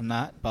long way from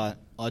that, but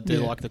I do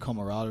Yeah. like the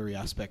camaraderie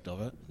aspect of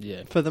it.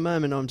 yeah. For the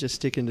moment, I'm just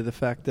sticking to the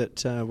fact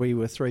that we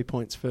were 3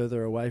 points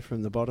further away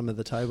from the bottom of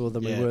the table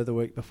than we were the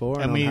week before,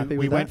 and I'm happy with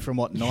we that. went from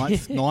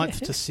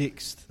ninth to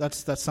sixth. That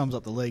sums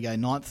up the league.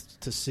 Ninth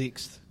to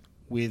sixth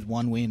with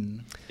one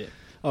win. Yeah.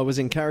 I was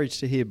encouraged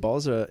to hear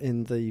Bozza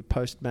in the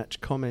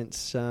post-match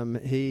comments.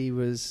 He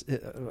was,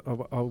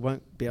 I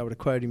won't be able to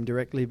quote him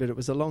directly, but it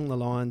was along the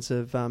lines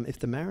of, if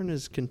the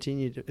Mariners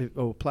continue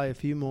or play a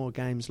few more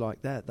games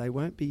like that, they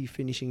won't be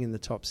finishing in the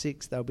top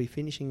 6. They'll be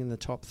finishing in the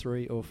top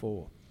 3 or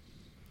 4.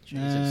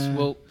 Jesus.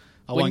 Well,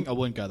 I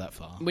won't go that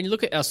far. when you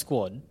look at our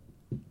squad,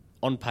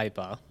 on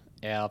paper,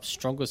 our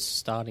strongest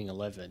starting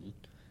 11,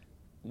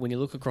 when you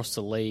look across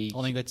the league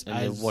I think that's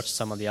and you watch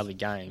some of the other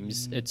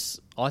games,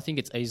 I think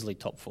it's easily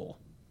top 4.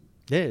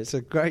 Yeah, it's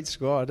a great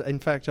squad. In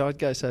fact, I'd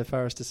go so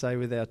far as to say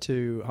with our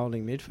two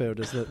holding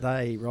midfielders that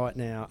they, right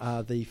now,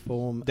 are the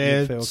form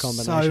They're midfield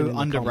combination. so in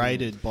the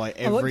underrated by Do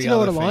you every know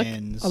what other I like?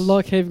 fans. I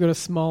like how you've got a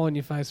smile on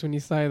your face when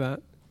you say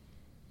that.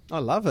 I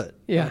love it.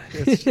 Yeah.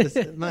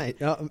 Mate.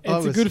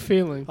 It's a good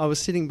feeling. I was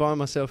sitting by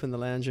myself in the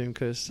lounge room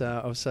because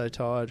I was so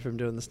tired from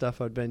doing the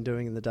stuff I'd been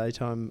doing in the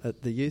daytime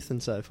at the youth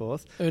and so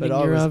forth. Earning But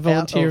I your was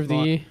volunteer of the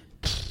year.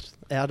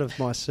 out of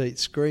my seat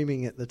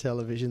screaming at the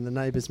television. The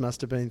neighbours must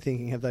have been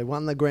thinking, have they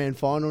won the grand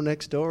final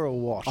next door or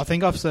what? I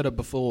think I've said it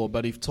before,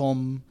 but if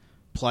Tom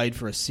played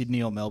for a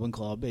Sydney or Melbourne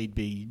club, he'd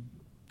be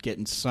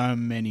getting so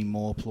many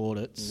more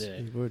plaudits. Yeah.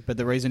 He would. But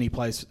the reason he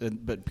plays,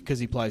 but because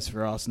he plays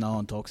for us, no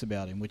one talks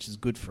about him, which is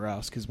good for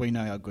us because we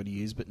know how good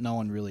he is, but no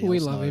one really We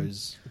else love him.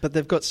 knows. But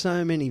they've got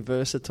so many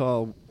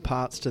versatile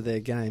parts to their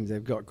game.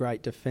 They've got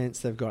great defence.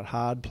 They've got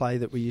hard play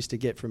that we used to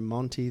get from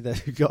Monty.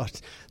 They've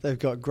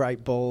got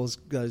great balls,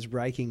 those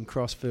raking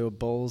crossfield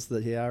balls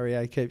that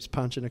Hiario keeps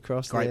punching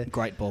across there.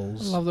 Great I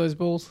balls. love those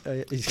balls.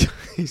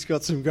 He's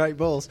got some great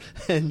balls.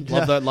 And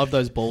Love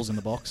those balls in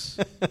the box.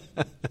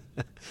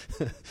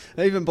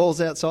 even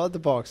balls outside the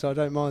box, I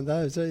don't mind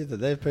those either.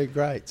 They've been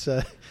great.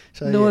 So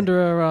No yeah.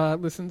 wonder our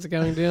listens are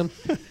going down.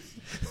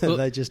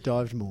 They just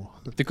dived more.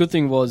 The good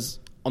thing was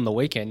on the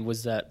weekend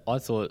was that I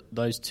thought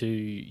those two,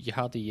 you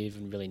hardly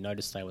even really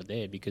noticed they were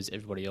there because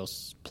everybody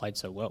else played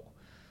so well.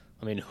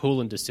 I mean,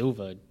 Hull and De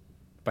Silva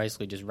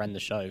basically just ran the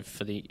show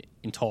for the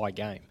entire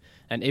game.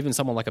 And even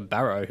someone like a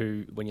Barrow,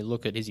 who, when you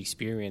look at his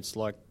experience,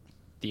 like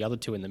the other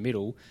two in the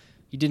middle,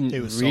 you didn't He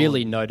was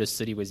really solid. notice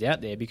that he was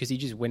out there because he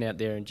just went out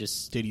there and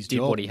just Did his did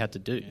job. what he had to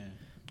do. Yeah.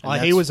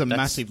 And He was a that's-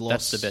 massive loss.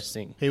 That's the best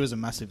thing. He was a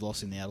massive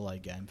loss in the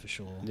Adelaide game for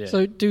sure. Yeah.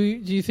 So do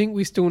you think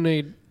we still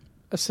need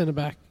a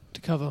centre-back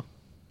to cover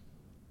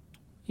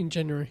in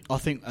January? I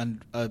think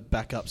a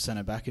backup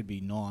centre back would be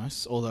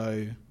nice,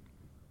 although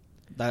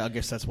I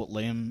guess that's what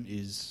Liam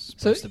is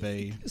supposed to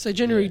be. So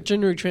January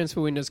transfer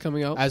window's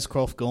coming up.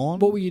 Ascroft gone.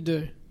 What will you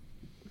do?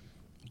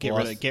 Get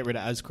Well, rid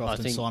of Ascroft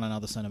and think- sign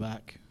another centre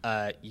back.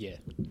 Yeah,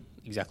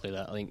 exactly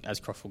that. I think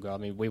Ascroft will go. I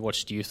mean, we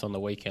watched youth on the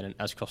weekend, and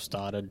Ascroft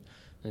started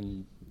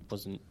and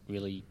wasn't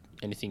really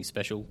anything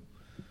special.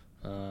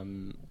 A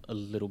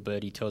little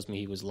birdie tells me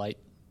he was late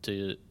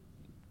to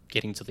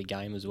getting to the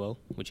game as well,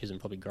 which isn't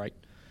probably great.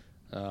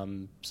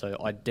 So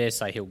I dare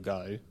say he'll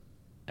go,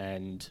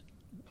 and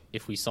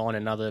if we sign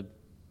another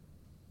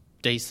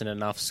decent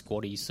enough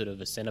squaddy sort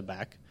of a centre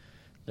back,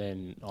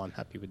 then I'm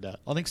happy with that.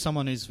 I think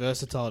someone who's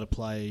versatile to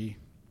play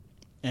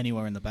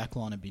anywhere in the back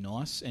line would be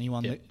nice.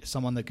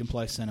 Someone that can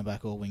play centre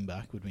back or wing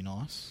back would be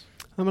nice.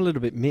 I'm a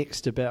little bit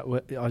mixed about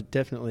what I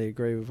definitely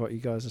agree with what you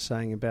guys are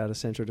saying about a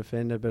central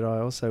defender, but I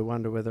also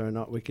wonder whether or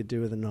not we could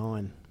do with a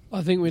 9.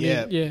 I think we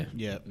need,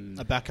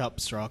 a backup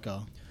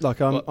striker.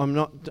 Like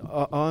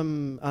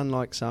I'm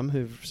unlike some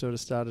who've sort of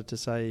started to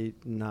say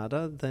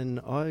nada. Then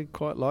I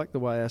quite like the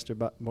way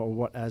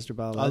what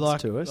Asdrubal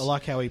adds to us. I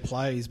like how he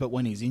plays, but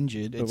when he's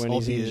injured, it's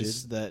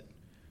obvious that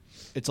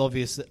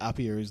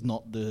Appiah is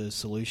not the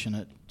solution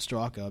at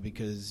striker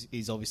because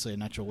he's obviously a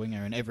natural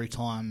winger, and every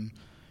time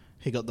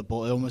he got the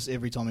ball, almost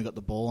every time he got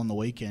the ball on the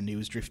weekend, he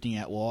was drifting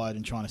out wide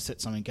and trying to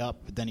set something up.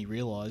 But then he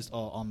realised,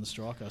 I'm the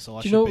striker, so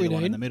I should be the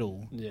one in the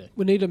middle. Yeah,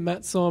 we need a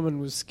Matt Simon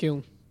with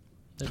skill.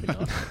 That'd be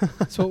nice.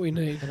 That's what we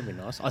need. That'd be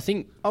nice. I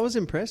think I was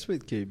impressed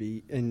with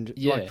Kubi, and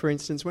like for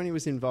instance, when he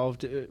was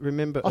involved,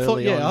 remember I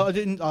early thought,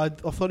 on, I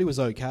thought he was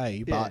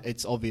okay, but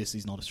it's obvious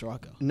he's not a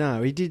striker.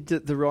 No, he did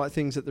the right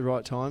things at the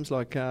right times.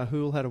 Like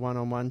Houle had a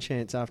one-on-one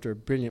chance after a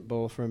brilliant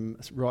ball from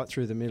right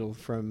through the middle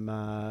from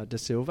De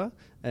Silva,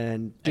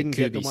 and didn't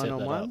get the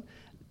one-on-one.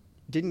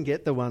 Didn't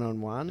get the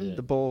one-on-one. Yeah.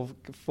 The ball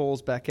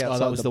falls back outside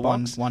that was the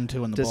box.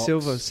 1-2 in the De box.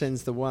 Silva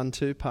sends the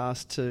 1-2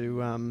 pass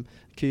to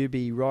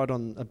Kubi right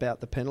on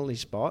about the penalty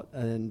spot,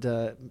 and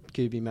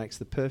Kubi makes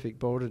the perfect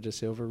ball to De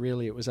Silva.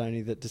 Really, it was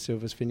only that De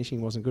Silva's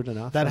finishing wasn't good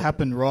enough. That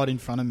happened right in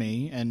front of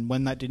me, and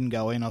when that didn't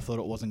go in, I thought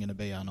it wasn't going to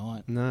be our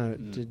night. No,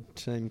 it did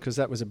seem, because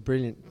that was a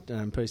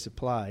brilliant piece of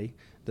play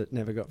that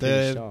never got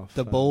finished off.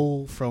 The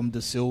ball from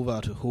De Silva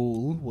to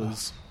Houle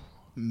was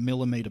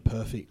millimetre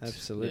perfect.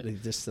 Absolutely,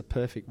 just the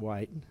perfect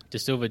weight. De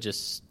Silva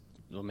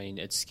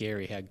it's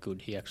scary how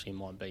good he actually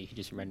might be. He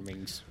just ran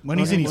rings. When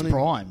he's in his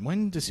prime,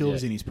 when De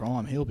Silva's in his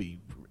prime, he'll be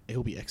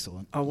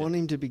excellent. I want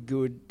him to be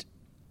good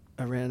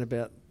around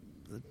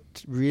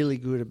really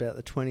good about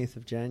the 20th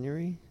of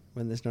January,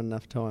 when there's not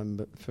enough time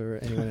but for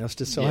anyone else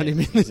to sign him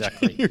in the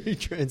January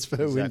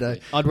transfer window.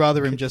 I'd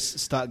rather him just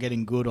start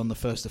getting good on the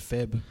 1st of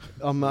Feb.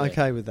 I'm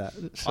okay with that.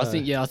 So.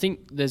 I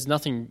think there's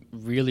nothing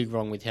really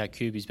wrong with how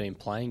Kubi's been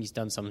playing. He's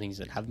done some things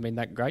that haven't been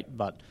that great,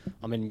 but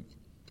I mean,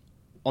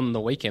 on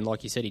the weekend,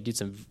 like you said, he did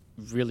some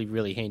really,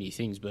 really handy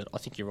things, but I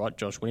think you're right,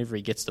 Josh. Whenever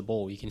he gets the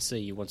ball, you can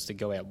see he wants to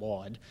go out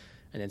wide,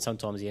 and then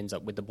sometimes he ends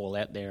up with the ball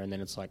out there, and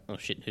then it's like, oh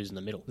shit, who's in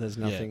the middle? There's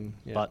nothing.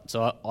 Yeah. But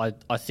so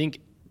I think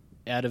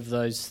out of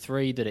those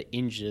three that are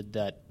injured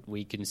that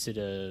we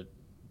consider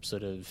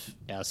sort of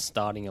our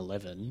starting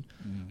 11,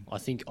 I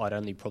think I'd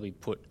only probably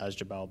put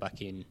Asdrubal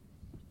back in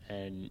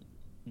and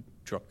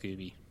drop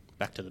Kubi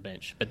back to the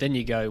bench. But then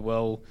you go,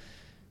 well,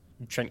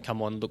 Trent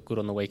come on, looked good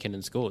on the weekend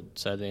and scored.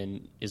 So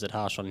then is it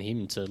harsh on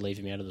him to leave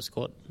him out of the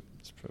squad?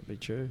 That's probably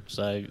true.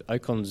 So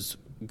Ocon's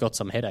got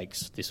some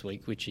headaches this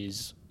week, which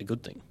is a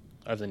good thing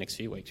over the next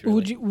few weeks,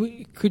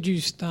 really. Could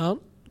you start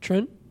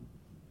Trent?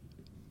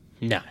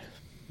 No.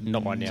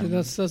 Not right now. So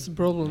that's the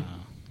problem.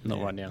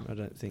 Not right now. I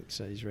don't think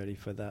so. He's ready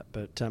for that.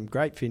 But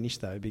great finish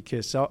though,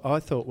 because I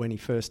thought when he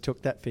first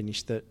took that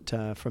finish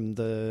that from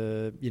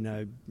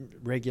the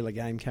regular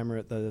game camera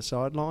at the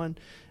sideline,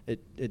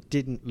 it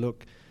didn't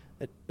look.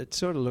 It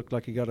sort of looked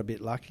like he got a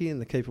bit lucky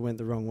and the keeper went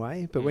the wrong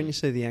way. But when you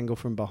see the angle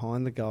from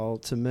behind the goal,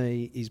 to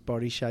me, his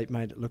body shape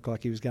made it look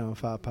like he was going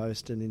far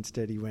post, and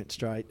instead he went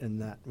straight,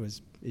 and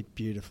it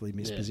beautifully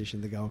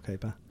mispositioned the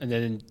goalkeeper. And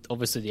then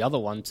obviously the other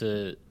one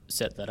to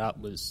set that up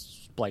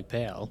was Blake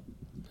Powell,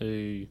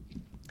 who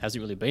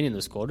hasn't really been in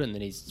the squad, and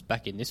then he's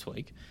back in this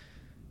week.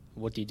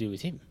 What do you do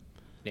with him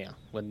now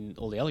when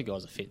all the other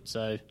guys are fit?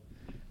 So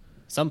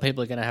some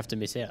people are going to have to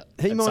miss out.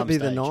 He might be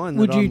the 9 that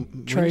Would you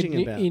I'm trade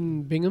whinging about.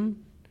 in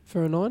Bingham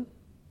for a 9?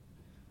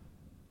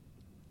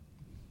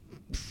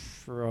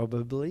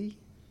 Probably.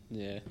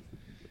 Yeah.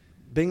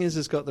 Bingers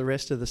has got the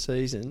rest of the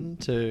season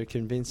to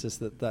convince us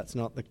that that's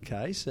not the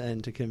case,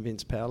 and to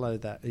convince Paolo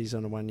that he's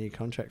on a 1-year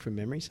contract from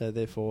memory, so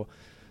therefore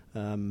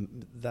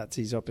that's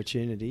his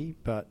opportunity.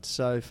 But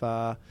so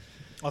far,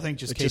 I think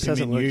just keep just him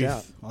hasn't in worked youth.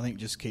 out. I think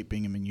just keep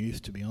Bingham in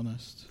youth, to be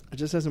honest. It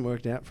just hasn't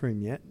worked out for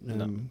him yet.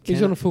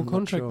 He's on a full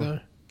contract though.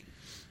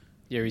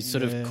 Yeah, he's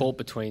sort of caught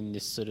between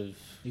this sort of...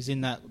 He's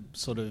in that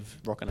sort of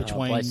rock and a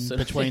hard place,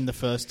 between the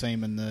first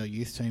team and the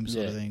youth team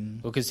sort of thing.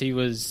 Because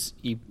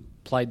he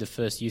played the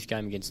first youth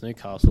game against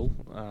Newcastle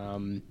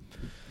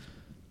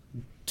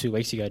 2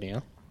 weeks ago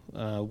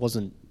now.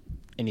 Wasn't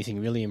anything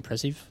really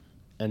impressive.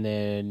 And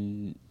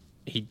then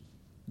he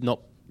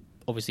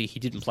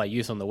didn't play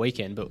youth on the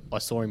weekend, but I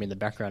saw him in the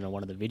background on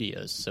one of the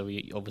videos. So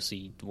he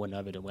obviously went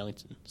over to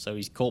Wellington. So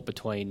he's caught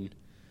between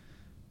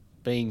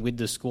being with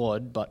the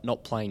squad but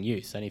not playing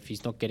youth, and if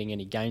he's not getting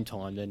any game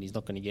time, then he's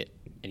not going to get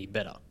any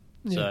better.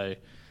 Yeah. So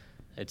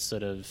it's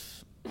sort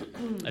of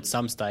at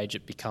some stage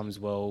it becomes,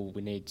 well,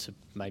 we need to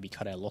maybe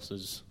cut our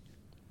losses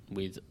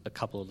with a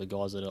couple of the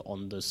guys that are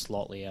on the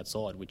slightly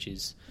outside, which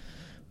is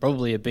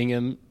probably a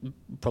Bingham,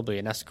 probably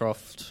an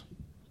Ashcroft.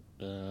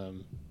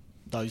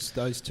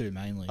 Those two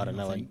mainly. I don't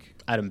know. And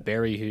Adam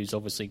Berry, who's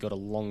obviously got a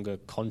longer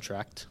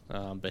contract,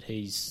 but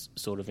he's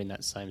sort of in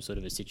that same sort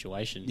of a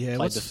situation. Yeah,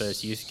 played the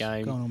first youth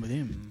game. What's going on with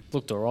him?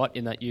 Looked all right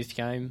in that youth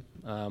game,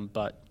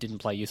 but didn't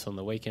play youth on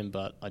the weekend.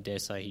 But I dare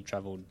say he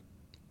travelled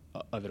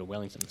over to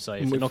Wellington. So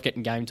if we're not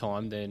getting game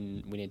time,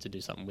 then we need to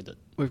do something with it.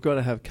 We've got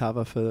to have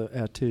cover for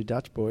our two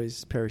Dutch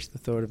boys. Perish the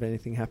thought of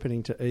anything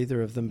happening to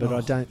either of them, but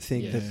I don't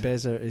think that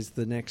Beza is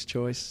the next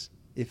choice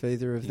if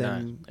either of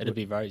them. No, it'd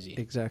be Rosie.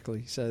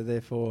 Exactly. So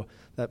therefore,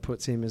 that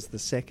puts him as the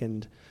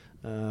second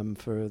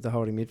for the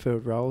holding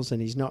midfield roles,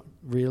 and he's not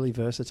really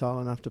versatile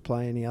enough to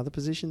play any other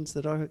positions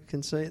that I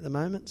can see at the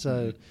moment.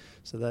 So,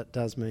 so that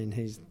does mean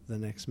he's the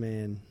next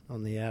man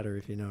on the outer,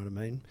 if you know what I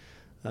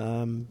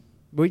mean.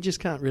 We just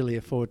can't really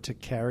afford to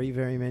carry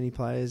very many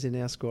players in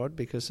our squad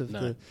because of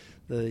the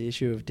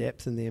issue of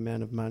depth and the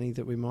amount of money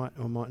that we might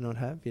or might not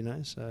have, you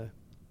know. So,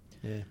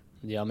 yeah.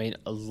 Yeah, I mean,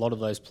 a lot of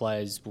those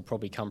players will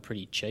probably come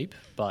pretty cheap,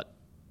 but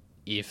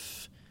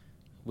if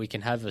we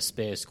can have a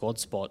spare squad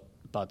spot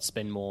but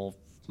spend more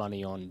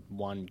money on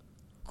one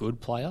good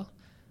player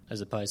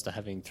as opposed to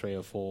having 3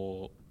 or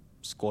 4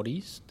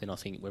 squaddies, then I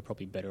think we're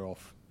probably better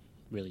off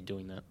really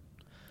doing that.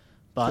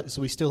 But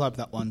so we still have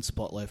that one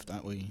spot left,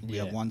 don't we? We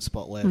Yeah. have one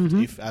spot left.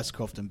 If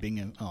Ashcroft and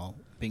Bingham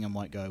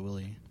won't go, will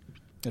he?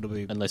 It'll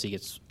be unless he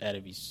gets out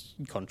of his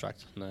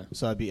contract, no.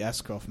 so it'd be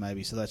Ashcroft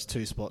maybe. So that's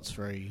 2 spots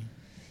free.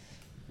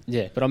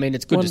 Yeah, but I mean,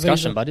 it's good One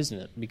discussion, visa. but isn't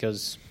it?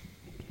 Because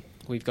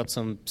we've got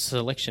some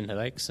selection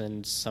headaches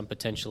and some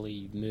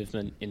potentially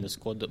movement in the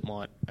squad that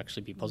might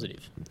actually be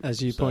positive.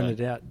 As you So-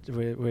 pointed out,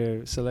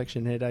 we're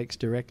selection headaches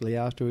directly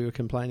after we were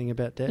complaining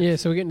about depth. Yeah,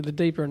 so we're getting to the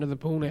deeper end of the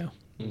pool now.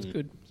 That's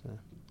good.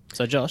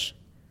 So, Josh,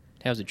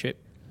 how's the trip?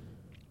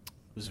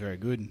 It was very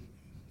good,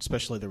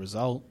 especially the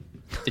result.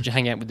 Did you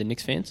hang out with the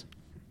Knicks fans?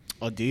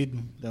 I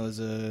did. There was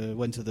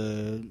went to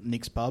the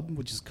Knicks pub,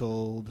 which is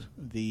called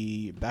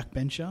the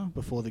Backbencher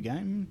before the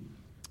game.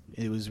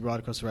 It was right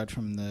across the road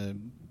from the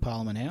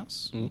Parliament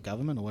House, or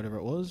government, or whatever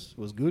it was. It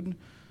was good.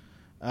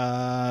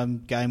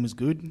 Game was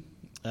good.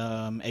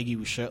 Eggy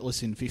was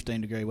shirtless in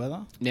 15-degree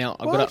weather. Now,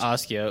 I've got to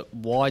ask you,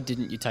 why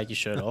didn't you take your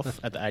shirt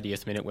off at the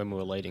 80th minute when we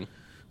were leading?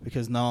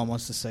 Because no one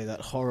wants to see that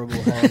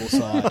horrible, horrible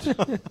sight.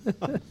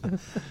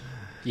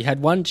 You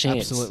had one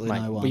chance, Absolutely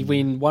mate. no one. We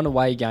win one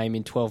away game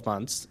in 12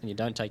 months, and you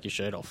don't take your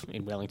shirt off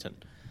in Wellington.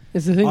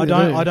 It's the thing I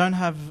to do. don't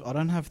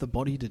have the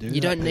body to do that.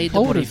 You don't need I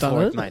the would body have done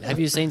for it. it, mate. Have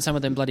you seen some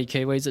of them bloody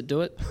Kiwis that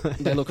do it?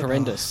 They look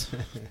horrendous.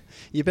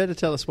 You better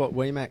tell us what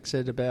WEMAC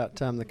said about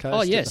the coast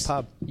Oh, at yes. the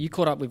pub. You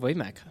caught up with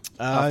VMAC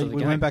after the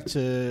We game. went back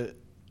to...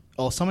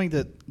 something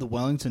that the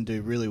Wellington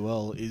do really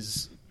well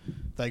is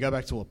they go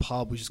back to a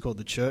pub which is called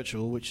the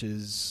Churchill, which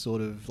is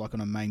sort of like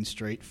on a main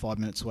street 5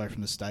 minutes away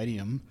from the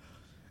stadium.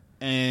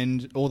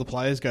 And all the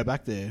players go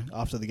back there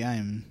after the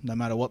game, no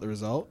matter what the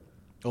result.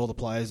 All the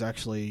players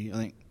actually... I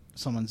think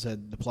someone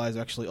said the players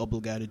are actually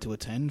obligated to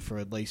attend for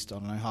at least, I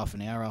don't know, half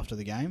an hour after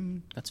the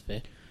game. That's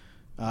fair.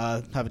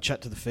 Have a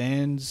chat to the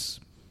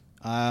fans.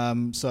 So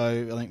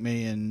I think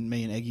me and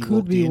Eggy Could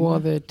walked be in. why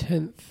they're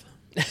 10th.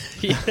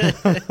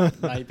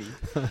 Maybe.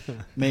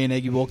 Me and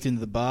Eggy walked into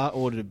the bar,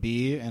 ordered a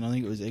beer, and I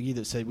think it was Eggy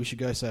that said we should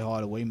go say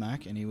hi to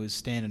WeMac, and he was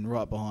standing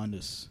right behind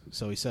us.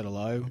 So we said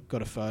hello,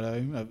 got a photo.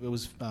 It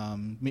was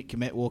Mick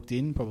Komet walked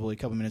in probably a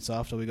couple of minutes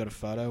after we got a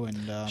photo,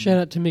 and Shout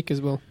out to Mick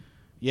as well.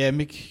 yeah,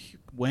 Mick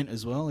went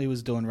as well. He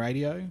was doing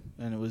radio,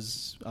 and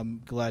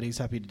I'm glad he's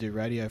happy to do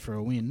radio for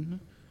a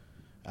win.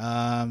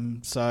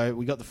 So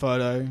we got the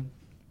photo.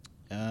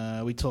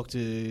 We talked to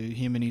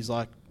him, and he's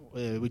like,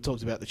 we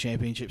talked about the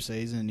championship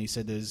season, and he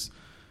said there's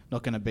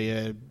not going to be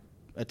a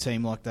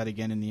team like that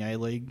again in the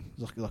A-League,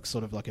 like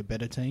sort of like a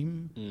better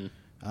team.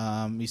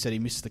 He said he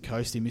missed the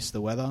coast, he missed the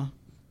weather,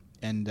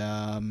 and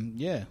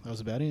yeah, that was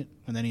about it.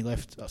 And then he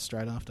left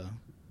straight after.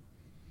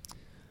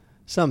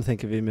 Some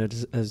think of him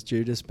as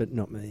Judas, but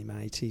not me,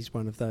 mate. He's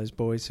one of those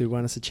boys who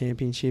won us a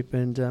championship,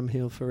 and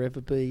he'll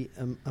forever be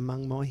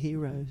among my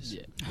heroes.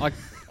 Yeah,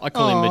 I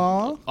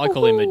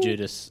call him a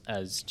Judas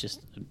as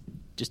just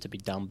to be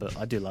dumb, but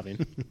I do love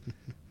him.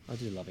 I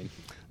do love him.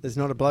 There's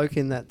not a bloke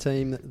in that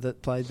team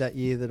that played that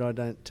year that I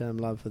don't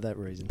love for that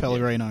reason.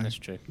 Pellegrino. That's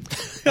true.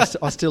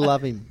 I still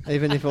love him,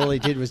 even if all he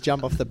did was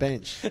jump off the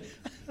bench.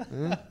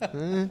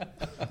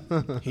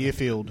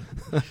 Herefield.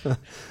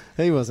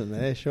 He wasn't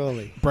there,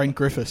 surely. Brent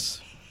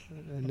Griffiths.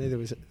 Neither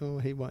was. Oh,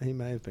 he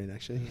may have been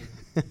actually.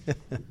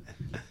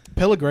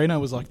 Pellegrino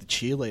was like the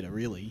cheerleader,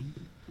 really.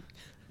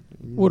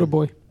 Water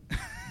boy.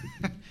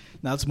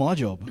 No, it's my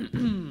job.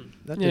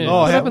 That Yeah. didn't, What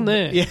last, happened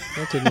there? Yeah.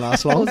 that didn't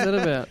last What long. was that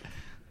about?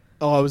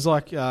 Oh, I was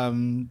like,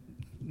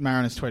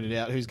 Marinus tweeted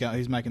out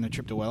who's making the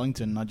trip to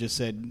Wellington. I just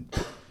said, and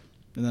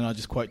then I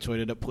just quote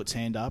tweeted it, puts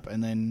hand up,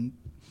 and then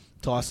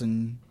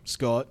Tyson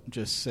Scott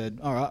just said,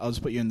 all right, I'll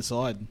just put you in the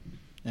side,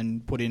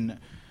 and put in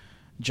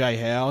Jay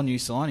Howe, new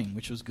signing,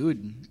 which was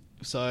good.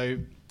 So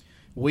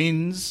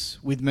wins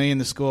with me in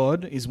the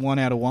squad is 1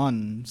 out of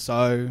 1.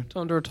 So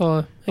Time to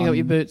retire. Hang up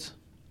your boots.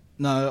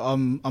 no,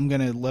 I'm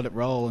going to let it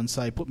roll and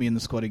say put me in the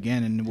squad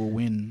again, and we'll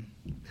win.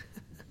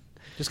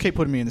 Just keep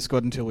putting me in the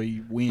squad until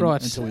we win,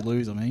 Right. until we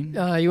lose. I mean,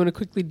 You want to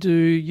quickly do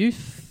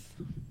youth?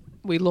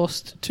 We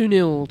lost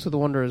 2-0 to the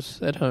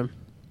Wanderers at home.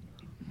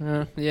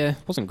 Yeah,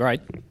 wasn't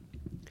great.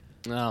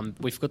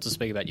 We forgot to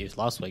speak about youth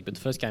last week, but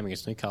the first game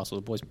against Newcastle,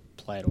 the boys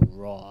played all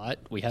right.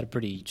 We had a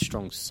pretty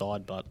strong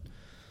side, but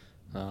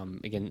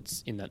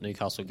against in that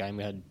Newcastle game,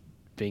 we had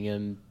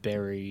Bingham,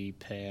 Berry,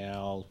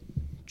 Powell,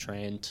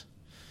 Trent.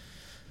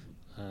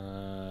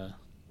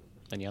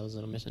 Any others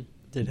that I'm missing?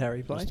 Did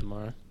Harry play?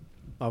 Tomorrow.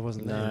 I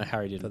wasn't No, there.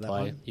 Harry for didn't that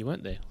play. one. You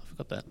weren't there. I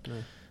forgot that.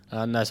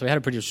 No. No, so we had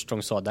a pretty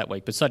strong side that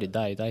week, but so did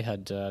they. They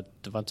had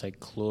Devontae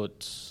Clout,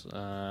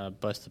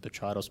 both the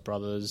Petrados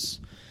brothers,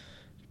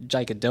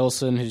 Jake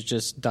Adelson, who's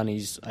just done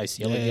his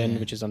ACL Yeah. again,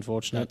 which is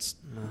unfortunate. That's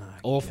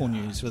awful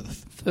news for the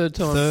Third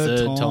time.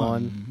 Third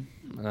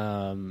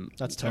time.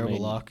 That's terrible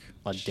luck.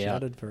 I doubt.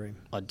 Shuddered for him.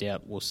 I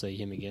doubt we'll see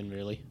him again.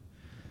 Really.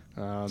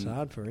 It's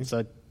hard for him.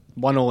 So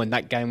 1-1 in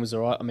that game was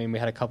all right. I mean, we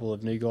had a couple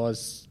of new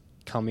guys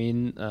come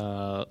in.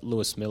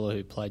 Lewis Miller,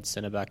 who played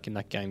centre back in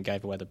that game,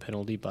 gave away the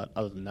penalty, but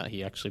other than that,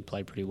 he actually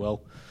played pretty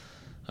well.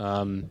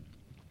 And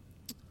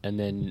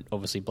then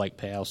obviously Blake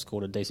Powell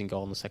scored a decent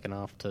goal in the second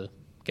half to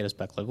get us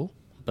back level.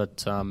 But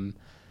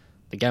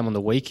the game on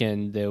the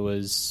weekend, there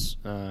was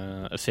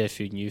a fair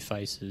few new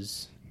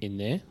faces in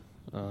there,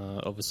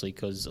 obviously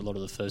because a lot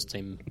of the first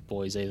team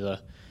boys either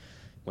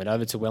went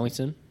over to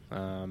Wellington.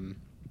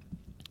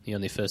 The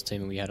only first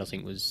team we had, I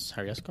think, was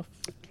Harry Ascroft.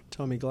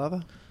 Tommy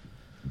Glover.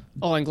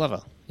 Oh, and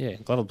Glover. Yeah,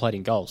 Glover played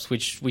in goals,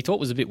 which we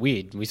thought was a bit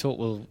weird. We thought,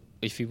 well,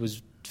 if he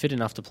was fit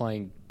enough to play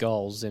in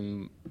goals,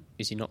 then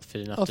is he not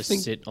fit enough I to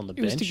think sit on the it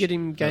bench? was to get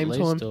him at game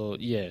least, time. Or,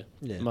 yeah,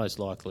 most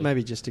likely.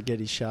 Maybe just to get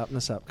his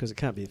sharpness up, because it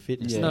can't be a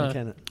fitness Yeah. thing, No.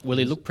 can it? Well,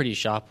 he looked pretty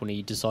sharp when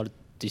he decided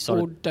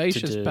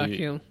Audacious to do back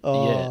heel.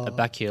 Oh. a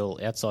back heel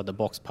outside the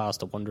box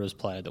past a Wanderers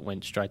player that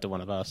went straight to one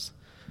of us.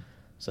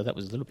 So that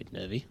was a little bit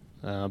nervy,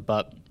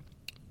 but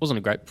wasn't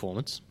a great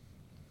performance,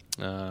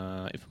 if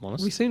I'm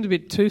honest. We seemed a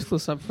bit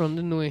toothless up front,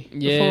 didn't we?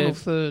 Yeah. The final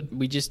third.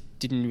 We just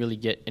didn't really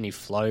get any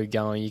flow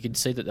going. You could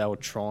see that they were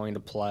trying to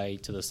play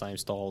to the same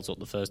style as what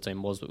the first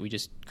team was, but we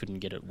just couldn't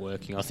get it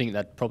working. I think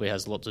that probably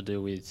has a lot to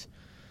do with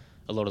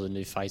a lot of the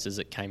new faces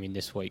that came in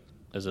this week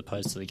as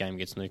opposed to the game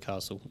against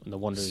Newcastle. And the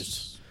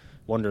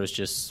Wanderers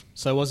just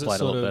So was it played a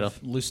sort lot of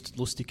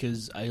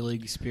Lustig's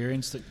A-League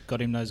experience that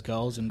got him those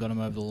goals and got him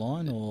over the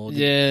line, or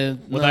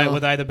were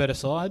they the better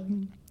side?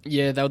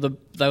 Yeah, they were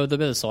the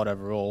better side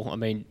overall. I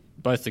mean,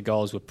 both the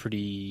goals were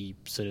pretty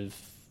sort of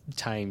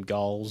tame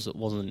goals. It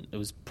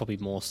was probably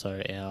more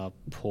so our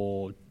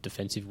poor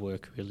defensive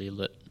work really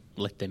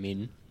let them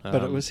in.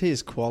 But it was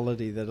his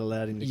quality that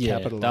allowed him to they were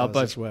capitalise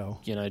both, as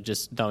well. You know,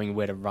 just knowing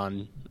where to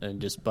run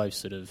and just both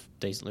sort of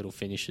decent little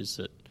finishes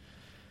that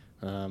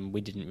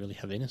we didn't really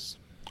have in us.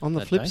 On the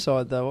that flip day.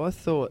 side, though, I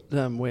thought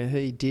where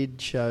he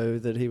did show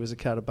that he was a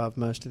cut above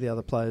most of the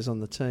other players on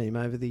the team,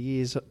 over the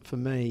years, for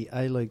me,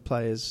 A-League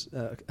players,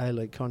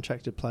 A-League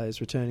contracted players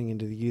returning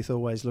into the youth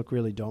always look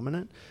really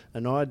dominant.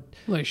 And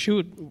They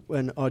should.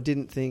 when I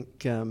didn't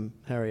think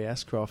Harry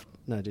Ascroft,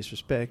 no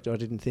disrespect, I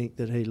didn't think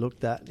that he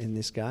looked that in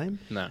this game.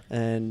 No.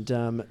 And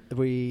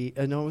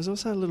I was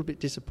also a little bit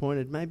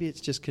disappointed. Maybe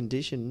it's just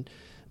condition,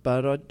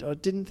 but I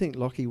didn't think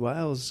Lockie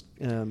Wales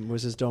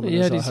was as dominant He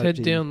as had I his hoped head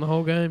he- down the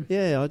whole game.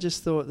 Yeah, I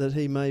just thought that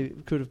he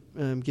could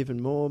have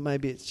given more.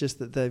 Maybe it's just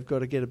that they've got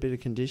to get a bit of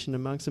condition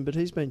amongst them. But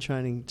he's been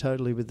training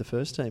totally with the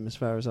first team, as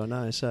far as I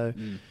know. So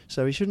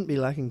he shouldn't be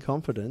lacking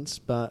confidence.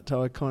 But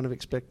I kind of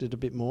expected a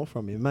bit more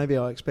from him. Maybe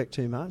I expect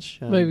too much.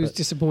 Maybe he was but-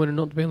 disappointed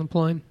not to be on the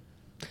plane.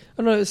 I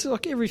don't know, it's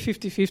like every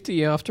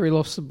 50-50 after he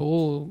lost the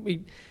ball.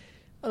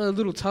 A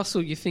little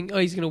tussle, you think, oh,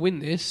 he's going to win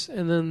this.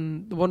 And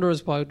then the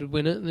Wanderers player would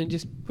win it and then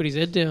just put his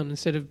head down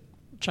instead of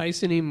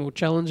chasing him or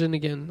challenging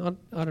again.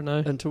 I don't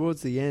know. And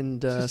towards the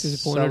end, Just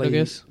disappointed, I Sully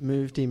guess.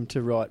 moved him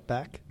to right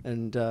back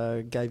and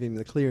gave him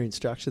the clear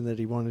instruction that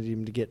he wanted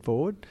him to get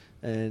forward.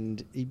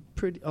 And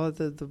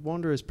either the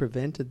Wanderers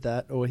prevented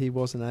that or he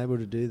wasn't able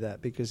to do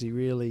that because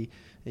he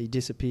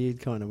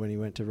disappeared kind of when he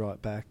went to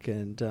right back.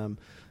 And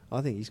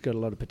I think he's got a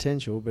lot of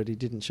potential, but he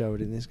didn't show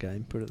it in this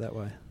game, put it that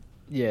way.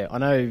 Yeah, I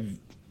know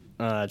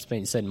it's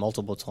been said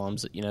multiple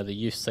times that, you know, the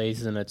youth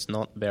season, it's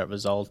not about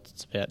results,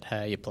 it's about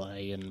how you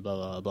play and blah,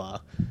 blah, blah.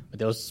 But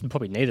there was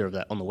probably neither of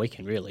that on the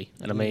weekend, really.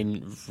 And I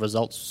mean,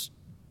 results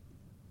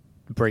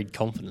breed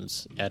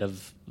confidence out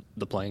of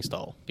the playing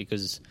style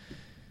because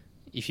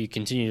if you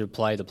continue to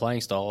play the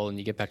playing style and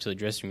you get back to the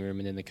dressing room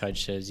and then the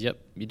coach says, yep,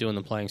 you're doing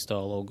the playing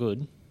style all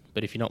good,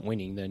 but if you're not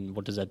winning, then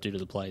what does that do to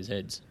the players'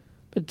 heads?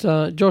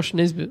 But Josh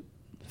Nesbitt,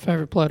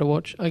 favourite player to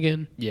watch,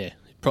 again. Yeah.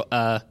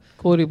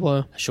 Quality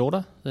player.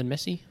 Shorter than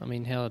Messi? I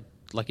mean,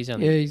 he's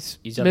only... Yeah,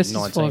 he's only Messi's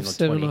 19 or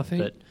 5'7", 20, I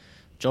think. but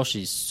Josh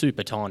is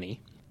super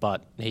tiny,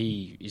 but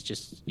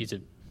he's a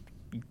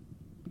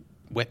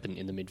weapon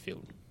in the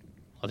midfield.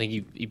 I think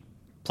he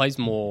plays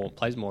more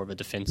of a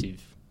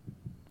defensive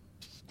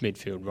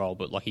midfield role,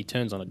 but like he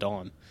turns on a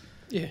dime.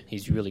 Yeah.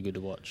 He's really good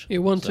to watch. Yeah,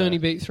 one So, turn he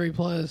beat 3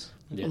 players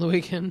Yeah. on the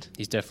weekend.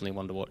 He's definitely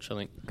one to watch, I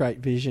think. Great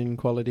vision,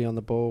 quality on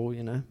the ball,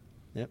 you know.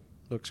 Yep,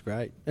 looks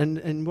great.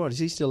 And what, is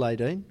he still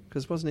 18?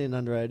 Because wasn't he an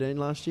under 18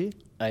 last year?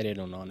 18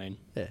 or 19.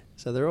 Yeah,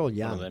 so they're all One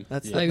young. of them.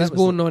 That's Yeah. He was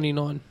born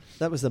 99.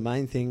 That was the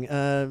main thing.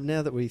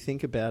 Now that we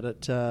think about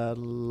it,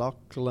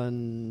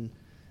 Lachlan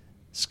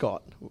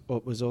Scott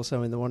was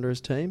also in the Wanderers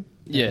team.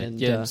 Yeah, And,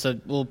 yeah.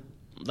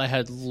 They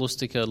had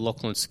Lustica,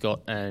 Lachlan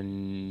Scott,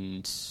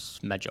 and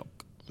Majok.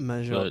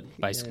 Major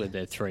But basically,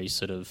 they're 3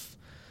 sort of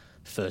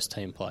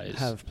first-team players.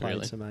 have played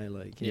really. some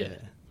A-League. Yeah.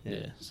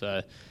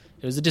 So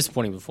it was a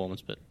disappointing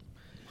performance, but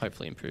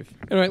hopefully improve.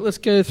 All right, let's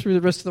go through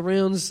the rest of the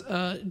rounds.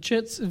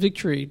 Jets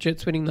victory.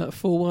 Jets winning that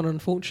 4-1,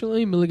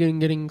 unfortunately. Milligan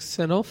getting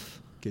sent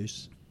off.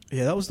 Goose.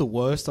 Yeah, that was the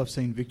worst I've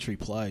seen Victory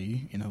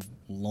play in a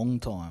long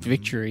time.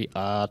 Victory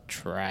are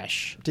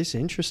trash.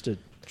 Disinterested.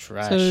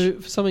 Trash. So,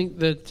 for something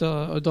that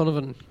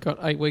O'Donovan got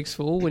 8 weeks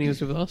for when he was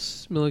with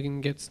us,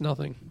 Milligan gets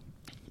nothing.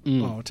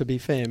 Oh, to be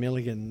fair,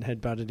 Milligan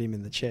headbutted him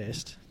in the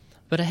chest.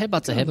 But a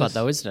headbutt's a headbutt,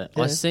 though, isn't it?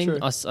 Yeah,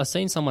 I true.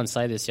 seen someone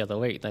say this the other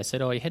week. They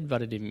said, "Oh, he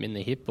headbutted him in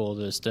the hip or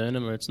the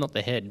sternum, or it's not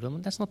the head." Well,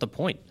 that's not the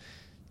point.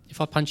 If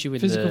I punch you in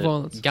Physical the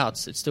violence.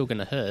 guts, it's still going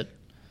to hurt.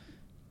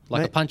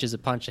 Like Mate- a punch is a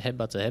punch, a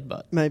headbutt's a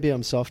headbutt. Maybe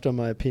I'm soft on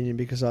my opinion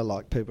because I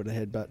like people to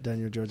headbutt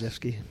Daniel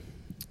Georgievski.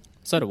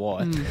 So do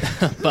I.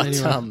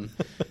 But Anyway.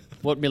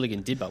 what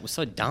Milligan did, was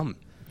so dumb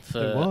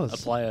for It was. a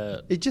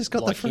player. He just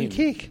got like the free him.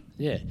 kick.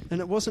 Yeah, And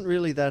it wasn't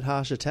really that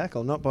harsh a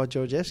tackle, not by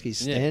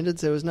Georgievski's Yeah.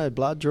 standards. There was no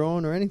blood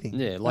drawn or anything.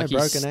 yeah. No Like he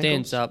broken stands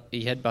ankles. up,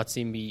 he headbutts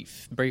him, he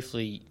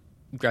briefly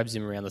grabs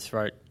him around the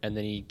throat, and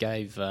then he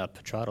gave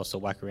Petratos a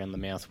whack around the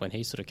mouth when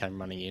he sort of came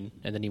running in,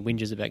 and then he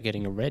whinges about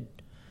getting a red.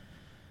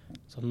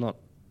 So I'm not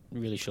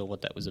really sure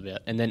what that was about.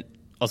 And then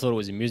I thought it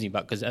was amusing,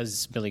 but because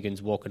as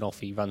Milligan's walking off,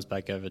 he runs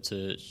back over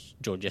to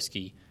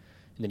Georgievski,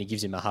 and then he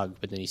gives him a hug,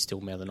 but then he's still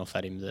mouthing off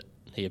at him that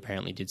he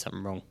apparently did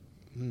something wrong.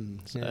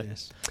 So,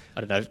 Yes.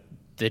 I don't know.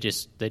 They're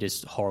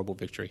just horrible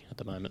victory at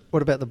the moment.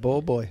 What about the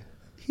ball boy?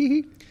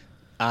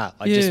 I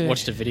just Yeah.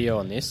 watched a video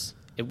on this.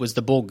 It was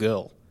the ball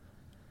girl.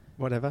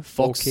 Whatever.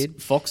 Fox Ball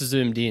kid. Fox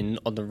zoomed in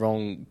on the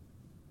wrong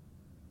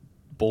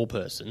ball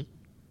person,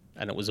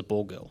 and it was a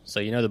ball girl. So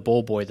you know the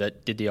ball boy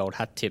that did the old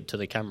hat tip to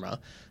the camera.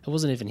 It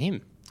wasn't even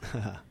him.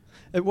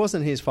 It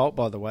wasn't his fault,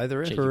 by the way.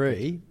 The Cheeky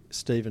referee,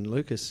 Stephen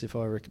Lucas, if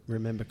I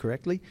remember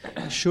correctly,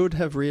 should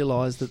have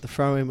realised that the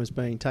throw-in was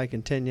being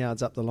taken 10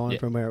 yards up the line Yeah.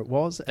 from where it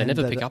was. They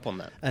never that pick up on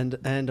that.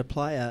 And a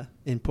player,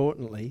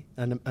 importantly,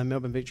 a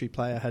Melbourne Victory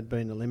player had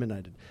been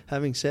eliminated.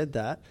 Having said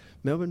that,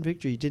 Melbourne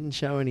Victory didn't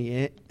show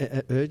any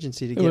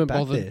urgency to They get weren't back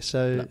bothered. there.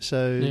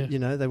 So Yeah. you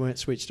know, they weren't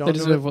switched on. They to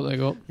deserve it. what they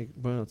got.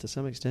 Well, to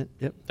some extent,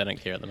 yep. They don't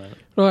care at the moment.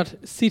 Right,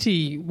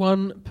 City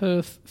 1,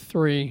 Perth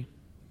 3.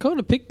 Kind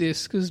of picked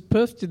this because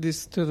Perth did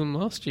this to them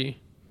last year.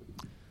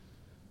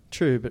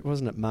 True, but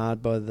wasn't it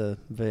marred by the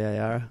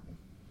VAR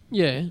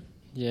Yeah.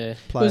 Yeah. It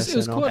player was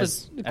sent off? quite,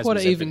 As quite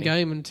was an even everything.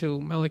 game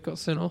until Malik got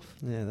sent off.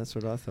 Yeah, that's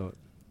what I thought.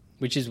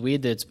 Which is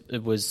weird that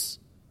it was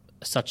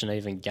such an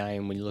even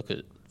game when you look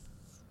at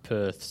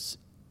Perth's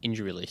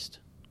injury list.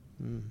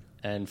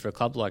 And for a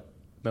club like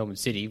Melbourne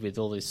City, with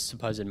all this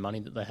supposed money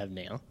that they have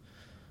now,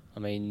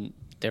 I mean,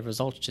 their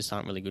results just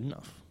aren't really good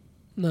enough.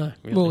 No.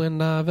 Really? Well, and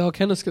Val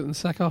Canis got the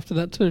sack after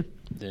that too.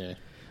 Yeah.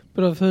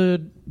 But I've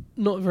heard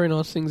not very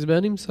nice things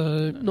about him,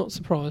 so not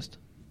surprised.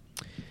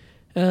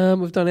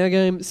 We've done our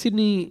game.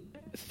 Sydney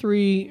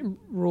 3,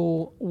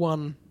 Raw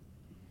 1.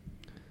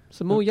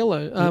 So more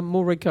yellow,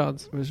 more red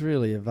cards. It was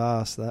really a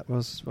vast, that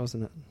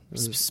wasn't it? It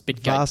was a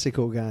Spitgate.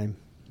 farcical game.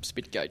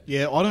 Spitgate.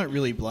 Yeah, I don't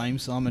really blame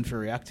Simon for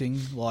reacting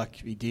like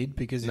he did,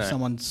 because if No.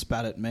 someone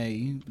spat at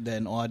me,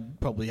 then I'd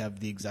probably have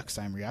the exact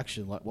same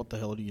reaction. Like, what the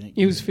hell do you think?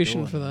 He was you're fishing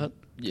doing? for that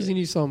because Yeah. he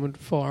knew someone would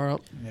fire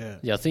up. Yeah.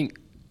 Yeah,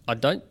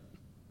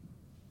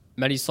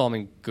 Matty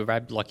Simon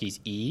grabbed like his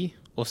ear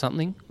or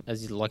something,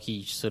 like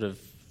he sort of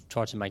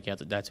tried to make out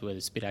that that's where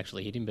the spit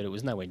actually hit him, but it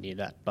was nowhere near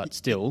that. But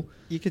still,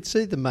 You could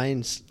see the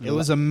main. It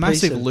was a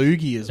massive piece of-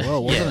 loogie as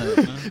well, wasn't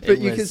it? But it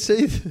you was could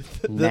see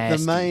the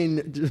nasty.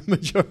 main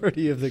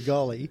majority of the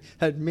goalie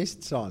had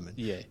missed Simon.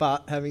 Yeah.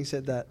 But having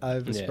said that, Yeah.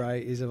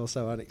 overspray is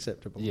also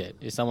unacceptable. Yeah,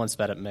 if someone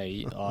spat at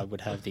me, I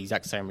would have the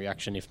exact same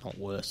reaction, if not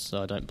worse.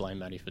 So I don't blame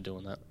Matty for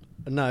doing that.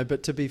 No,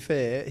 but to be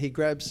fair, he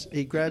grabs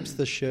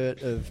the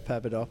shirt of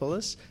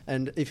Papadopoulos,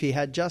 and if he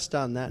had just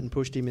done that and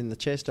pushed him in the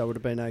chest, I would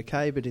have been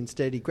okay. But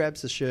instead, he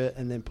grabs the shirt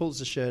and then pulls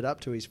the shirt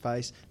up to his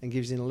face and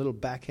gives him a little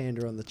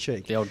backhander on the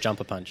cheek. The old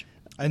jumper punch.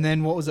 And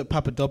then what was it?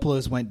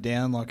 Papadopoulos went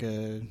down like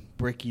a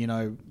brick,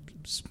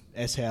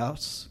 S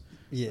house,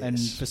 Yes. and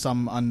for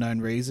some unknown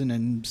reason,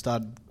 and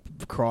started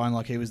crying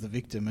like he was the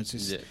victim. It's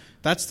just Yeah.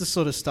 that's the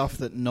sort of stuff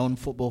that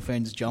non-football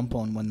fans jump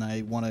on when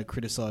they want to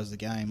criticise the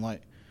game.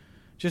 Like,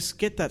 just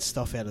get that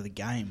stuff out of the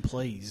game,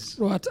 please.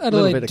 Right, A little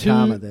Adelaide bit of 2,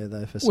 karma there,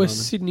 though, for Simon. West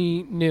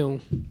Sydney 0.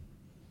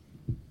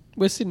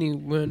 West Sydney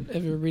weren't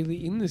ever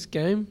really in this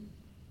game.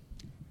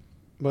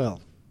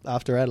 Well,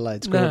 after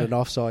Adelaide scored No. an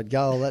offside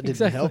goal, that didn't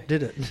Exactly. help,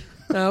 did it?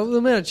 The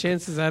amount of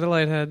chances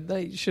Adelaide had,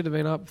 they should have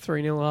been up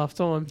 3-0 half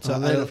time. So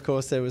and then, of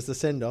course, there was the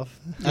send-off.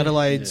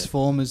 Adelaide's Yeah.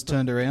 form has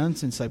turned around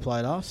since they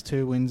played us.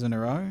 2 wins in a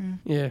row.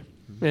 Yeah.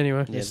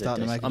 Anyway. They're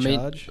starting to make a I mean,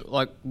 charge.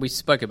 like we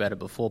spoke about it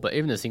before, but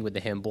even the thing with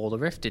the handball, the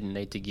ref didn't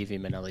need to give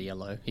him another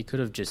yellow. He could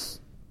have just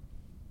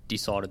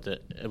decided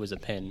that it was a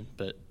pen,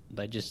 but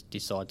they just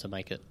decided to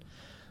make it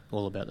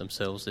all about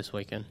themselves this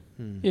weekend.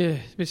 Yeah,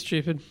 it's a bit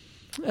stupid.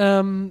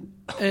 And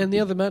the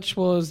other match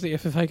was the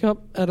FFA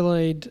Cup.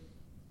 Adelaide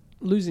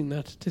losing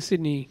that to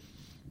Sydney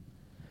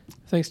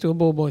thanks to a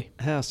ball boy.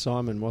 How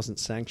Simon wasn't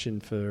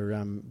sanctioned for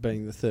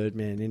being the third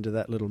man into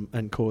that little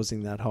and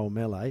causing that whole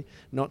melee,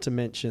 not to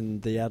mention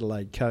the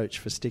Adelaide coach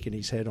for sticking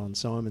his head on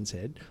Simon's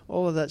head.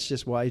 All of that's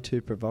just way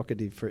too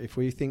provocative. For if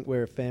we think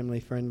we're a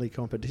family-friendly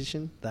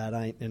competition, that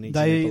ain't an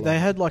example. They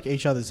had like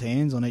each other's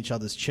hands on each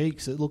other's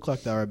cheeks. It looked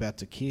like they were about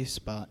to kiss,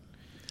 but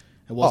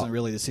it wasn't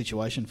really the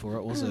situation for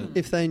it, was it?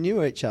 If they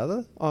knew each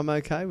other, I'm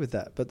okay with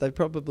that. But they've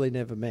probably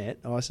never met.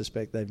 I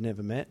suspect they've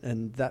never met.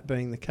 And that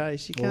being the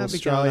case, you can't be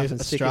going up and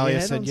sticking your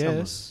head on someone.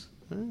 Yes.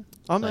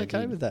 I'm They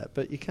okay did. with that,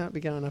 but you can't be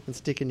going up and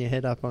sticking your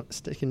head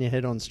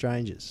on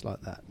strangers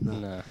like that.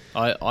 No.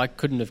 I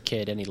couldn't have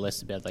cared any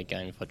less about that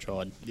game if I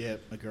tried. Yeah,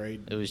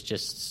 agreed. It was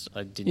just,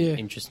 it didn't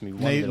interest me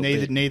one little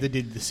bit. Neither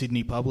did the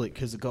Sydney public,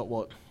 because it got,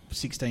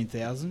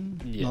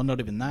 16,000? Yeah. No, not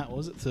even that,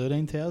 was it?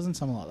 13,000?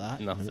 Something like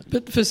that. Nothing.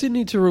 But for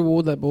Sydney to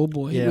reward that ball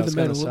boy Yeah, I with was a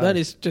gonna medal, say. that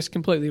is just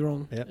completely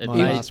wrong. Yep, It my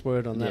made- last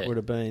word on that yeah. would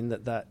have been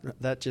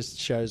that just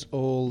shows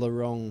all the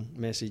wrong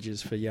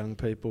messages for young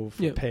people,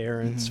 for Yep.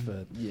 parents, Mhm.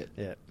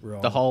 for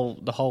right. The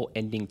whole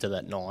ending to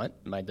that night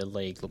made the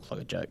league look like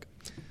a joke.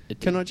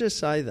 Can I just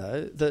say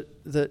though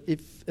that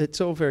if it's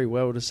all very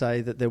well to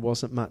say that there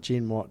wasn't much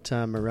in what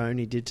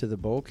Moroney did to the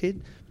ball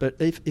kid, but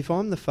if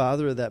I'm the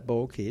father of that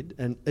ball kid,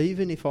 and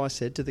even if I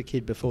said to the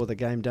kid before the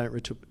game, don't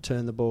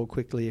return the ball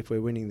quickly if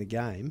we're winning the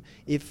game,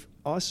 if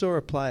I saw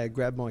a player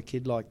grab my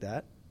kid like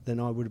that, then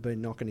I would have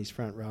been knocking his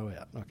front row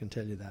out. I can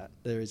tell you that.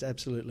 There is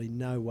absolutely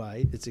no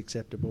way it's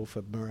acceptable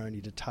for Moroney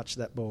to touch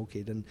that ball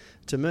kid. And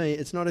to me,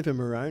 it's not even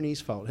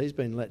Moroney's fault. He's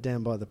been let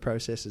down by the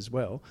process as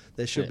well.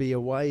 There should be a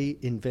way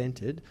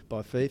invented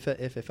by FIFA,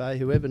 FFA,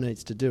 whoever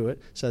needs to do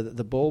it, so that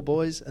the ball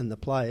boys and the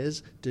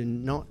players do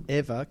not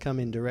ever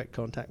come in direct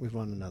contact with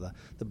one another.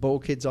 The ball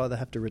kids either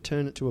have to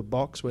return it to a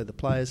box where the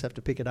players have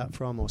to pick it up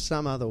from, or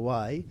some other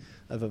way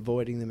of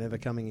avoiding them ever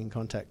coming in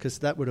contact, because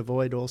that would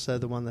avoid also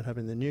the one that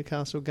happened in the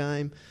Newcastle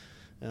game.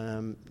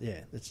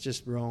 It's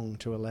just wrong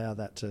to allow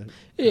that to.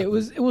 Yeah,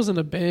 happen. it wasn't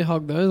a bear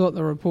hug though, like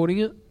they're reporting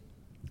it.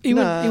 He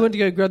Nah. went to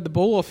go grab the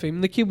ball off him.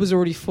 The kid was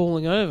already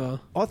falling over.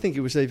 I think he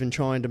was even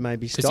trying to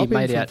maybe 'Cause stop he him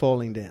made from out-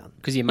 falling down.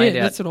 Because you made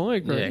Yeah, out. that's what I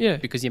agree. Yeah.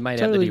 Because you made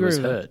Totally out that he agree was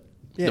with that. hurt.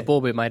 Yeah. The ball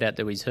boy made out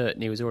that he was hurt,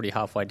 and he was already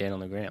halfway down on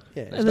the ground.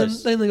 Yeah. And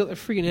then they got the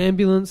friggin'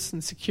 ambulance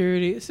and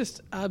security. It's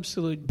just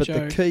absolute But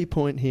joke. the key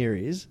point here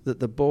is that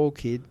the ball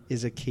kid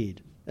is a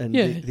kid. And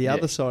Yeah. the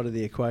other side of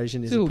the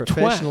equation is He's a a little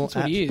professional twat,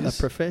 that's what he a is.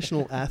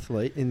 professional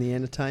athlete in the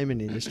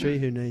entertainment industry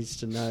who needs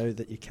to know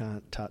that you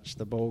can't touch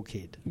the ball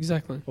kid.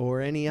 Exactly. Or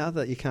any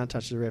other, you can't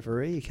touch the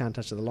referee, you can't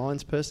touch the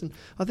lines person.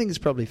 I think it's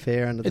probably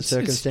fair under the It's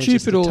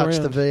circumstances stupid to all touch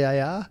around. the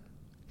VAR.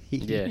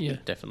 Yeah, Yeah.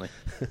 definitely.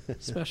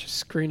 Smash a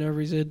screen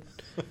over his head.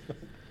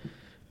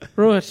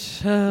 Right.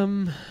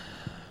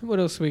 What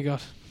else we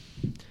got?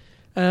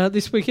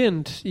 This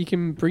weekend, you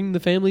can bring the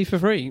family for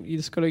free. You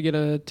just got to get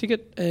a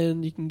ticket,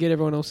 and you can get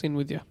everyone else in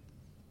with you.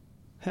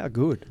 How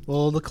good.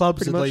 Well, the club's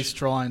Pretty at much. least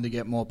trying to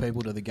get more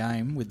people to the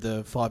game with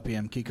the 5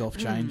 p.m. kickoff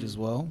change as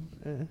well.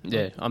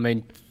 Yeah, I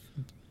mean,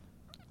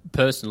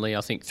 personally,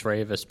 I think three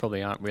of us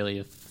probably aren't really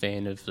a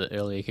fan of the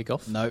earlier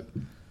kickoff. Nope,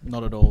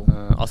 not at all.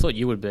 I thought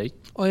you would be.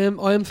 I am.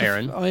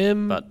 Aaron, I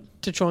am but-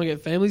 to try and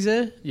get families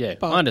there. Yeah,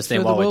 But I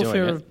understand for why the we're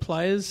welfare doing of it.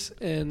 players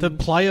and The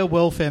player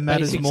welfare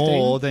matters Basic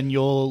more team. than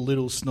your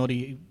little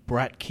snotty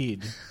brat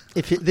kid.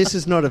 This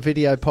is not a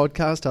video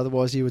podcast,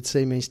 otherwise you would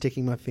see me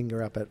sticking my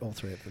finger up at all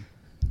three of them.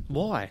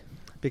 Why?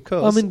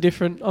 Because I'm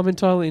indifferent. I'm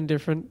entirely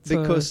indifferent.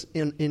 so- Because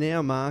in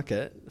our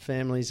market,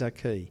 families are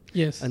key,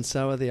 yes, and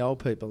so are the old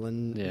people.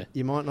 And Yeah.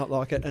 you might not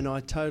like it, and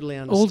I totally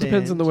understand. all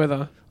depends on the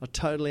weather. I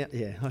totally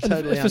And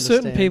understand. for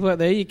certain people out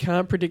there, you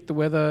can't predict the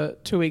weather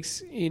 2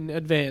 weeks in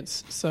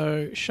advance.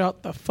 So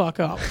shut the fuck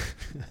up.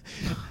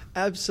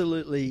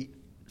 Absolutely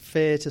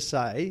fair to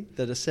say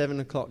that a 7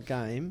 o'clock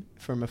game,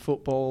 from a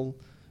football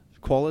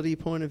quality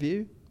point of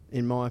view,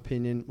 in my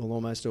opinion, will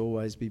almost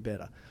always be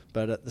better.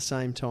 But at the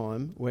same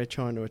time, we're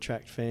trying to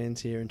attract fans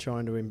here and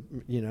trying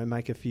to,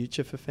 make a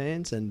future for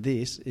fans. And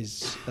this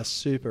is a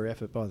super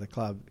effort by the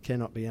club.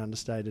 Cannot be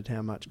understated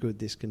how much good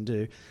this can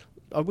do.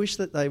 I wish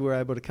that they were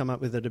able to come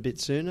up with it a bit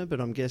sooner,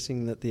 but I'm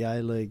guessing that the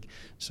A-League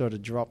sort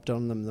of dropped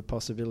on them the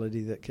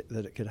possibility that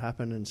it could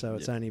happen, and so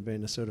it's only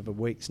been a sort of a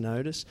week's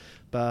notice.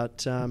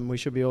 But we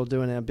should be all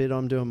doing our bid.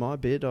 I'm doing my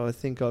bid. I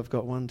think I've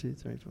got 1, 2,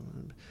 3, 4,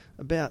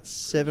 about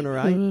 7 or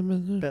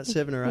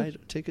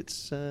 8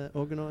 tickets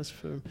organised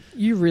for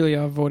You really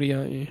are Vorty,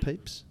 aren't you?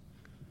 peeps.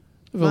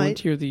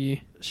 Volunteer of the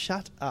year.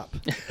 Shut up.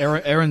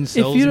 Aaron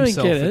sells you don't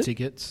himself get for it-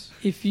 tickets.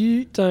 If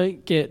you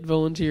don't get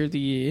Volunteer of the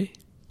Year,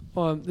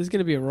 there's going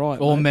to be a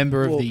riot. Or mate.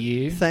 member of Well, the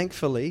year.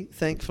 Thankfully,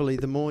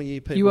 the more you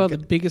people You are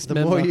get- the biggest the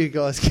member. more you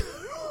guys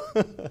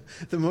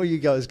the more you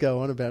guys go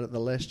on about it, the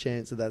less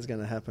chance that that's going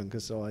to happen,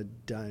 because I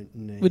don't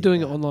need We're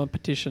doing that. an online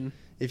petition.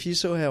 If you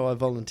saw how I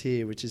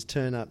volunteer, which is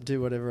turn up,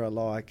 do whatever I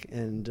like,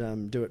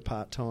 and do it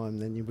part-time,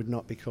 then you would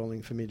not be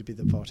calling for me to be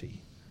the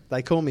potty.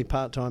 They call me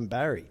part-time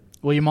Barry.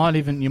 Well, you might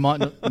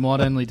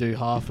only do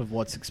half of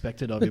what's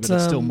expected of you, but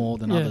it's still more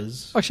than yeah.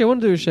 others. Actually, I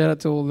want to do a shout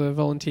out to all the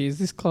volunteers.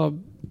 This club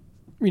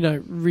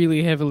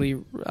really heavily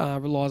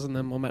relies on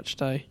them on match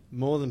day.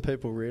 More than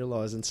people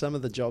realise, and some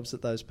of the jobs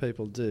that those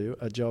people do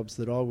are jobs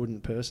that I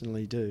wouldn't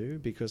personally do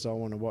because I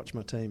want to watch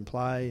my team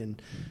play.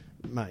 And,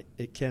 mate,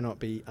 it cannot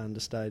be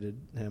understated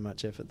how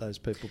much effort those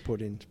people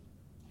put in.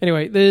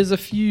 Anyway, there's a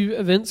few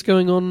events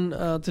going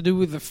on to do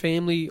with the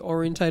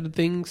family-orientated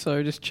thing,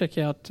 so just check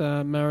out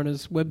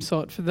Mariners'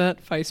 website for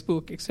that,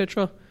 Facebook,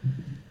 etc.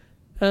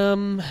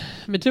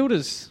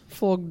 Matildas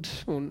flogged,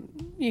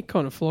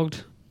 kind of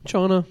flogged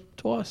China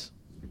twice.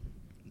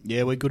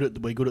 Yeah, we're good at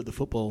the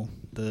football.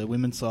 The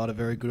women's side are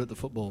very good at the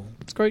football.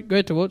 It's great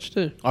to watch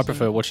too. I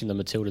prefer watching the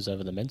Matildas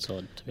over the men's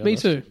side, to be Me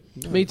honest. too.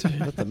 Me too.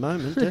 At the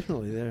moment,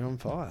 definitely, they're on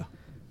fire.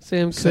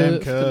 Sam Kerr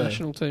for the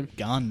national team.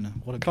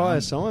 Gun. What a Kaya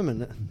gun.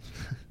 Simon,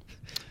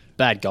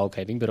 Bad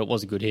goalkeeping, but it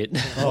was a good hit.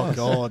 Oh,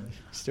 God.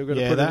 still got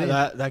to Yeah, put it in.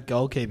 that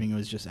goalkeeping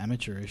was just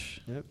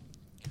amateurish. Yep,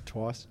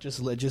 twice.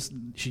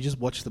 She just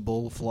watched the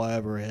ball fly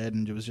over her head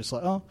and it was just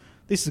like, oh,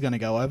 this is going to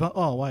go over.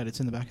 Oh, wait, it's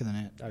in the back of the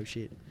net. Oh,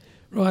 shit.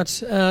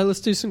 Right, let's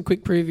do some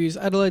quick previews.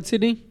 Adelaide,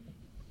 Sydney.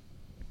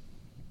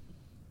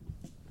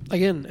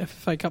 Again,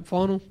 FFA Cup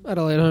final.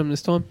 Adelaide home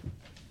this time.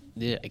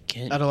 Yeah,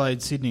 again.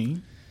 Adelaide,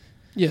 Sydney.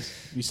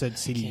 Yes, You said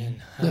City.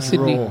 Again. No,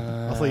 Sydney.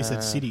 I thought you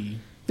said City.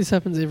 this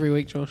happens every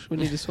week, Josh. We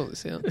need to sort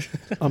this out.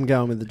 I'm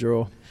going with the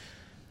draw.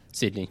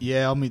 Sydney.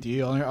 Yeah, I'm with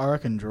you. I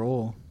reckon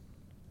draw.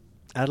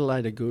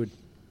 Adelaide are good.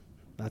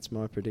 That's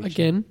my prediction.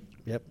 Again.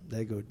 Yep,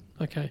 they're good.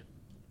 Okay.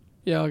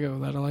 Yeah, I'll go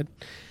with Adelaide.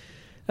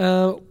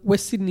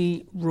 West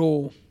Sydney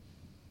Raw.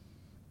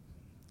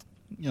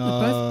 They're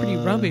both pretty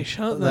rubbish,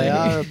 aren't they? They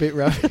are a bit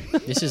rough.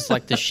 This is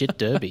like the shit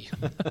derby.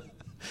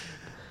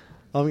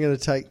 I'm going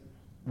to take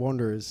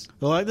Wanderers.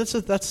 Well, like,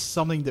 that's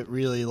something that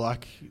really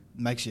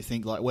makes you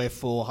think. Like, we're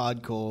four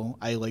hardcore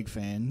A-League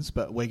fans,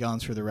 but we're going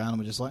through the round and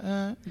we're just like,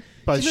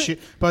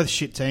 both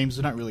shit teams.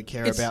 We don't really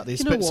care about this.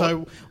 you know But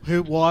so,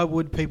 why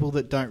would people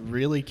that don't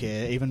really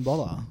care even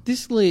bother?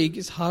 This league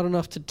is hard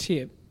enough to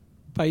tip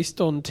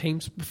based on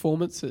teams'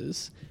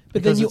 performances.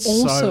 But Because then you it's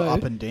also so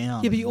up and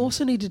down. Yeah, but you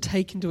also need to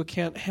take into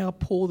account how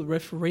poor the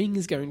refereeing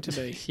is going to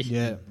be.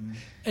 Yeah.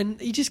 And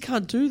you just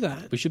can't do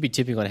that. We should be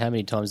tipping on how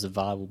many times the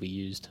VAR will be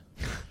used.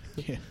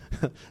 Yeah.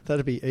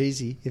 That'd be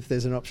easy if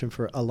there's an option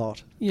for a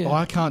lot. Yeah.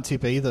 I can't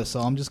tip either,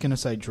 so I'm just going to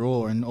say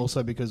draw, and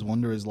also because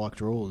Wanderers like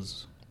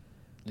draws.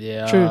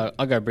 Yeah, True.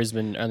 I'll go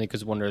Brisbane only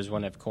because Wanderers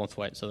won't have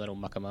Cornthwaite, so that'll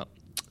muck them up.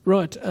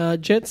 Right.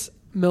 Jets,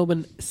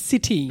 Melbourne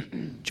City.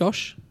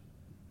 Josh?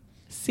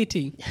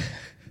 City.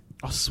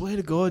 I swear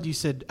to God, you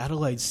said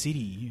Adelaide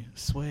City. I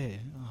swear.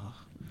 Oh,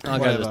 I'll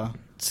go whatever.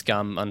 the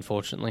Scum,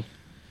 unfortunately.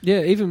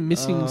 Yeah, even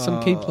missing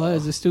some key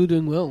players, they're still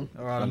doing well.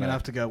 All right, I'm going to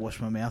have to go wash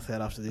my mouth out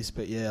after this,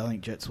 but yeah, I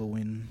think Jets will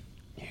win.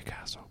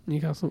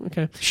 Newcastle,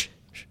 okay.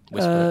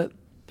 Whisper it.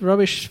 The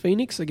rubbish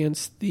Phoenix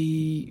against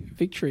the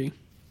Victory.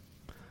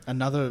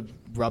 Another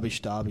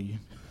rubbish derby.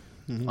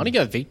 I'm going to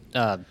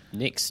go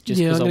Knicks,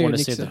 just Yeah, because I'm I gonna want go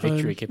to see Knicks the at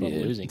Victory home. keep on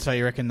Yeah. losing. So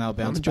you reckon they'll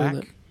bounce enjoying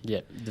back? that.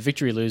 Yeah, the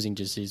Victory losing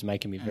just is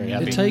making me very They're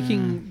happy.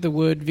 taking the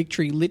word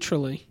victory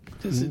literally.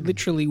 There's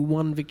literally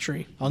one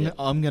victory.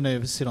 I'm going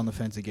to sit on the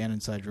fence again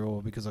and say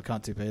draw because I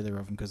can't tip either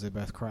of them because they're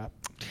both crap.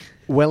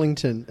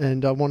 Wellington,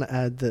 and I want to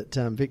add that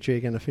Victory are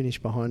going to finish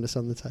behind us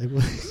on the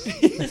table.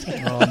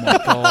 Oh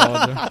my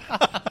God.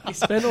 We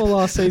spent all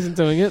last season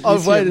doing it. I've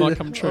This year it waited. might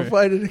come true. I've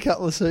waited a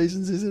couple of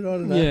seasons. Is it? I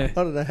don't know. Yeah.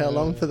 I don't know how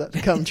long for that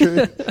to come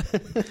true.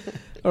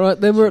 All right,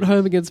 then we're at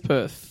home against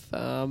Perth.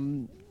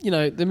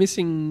 They're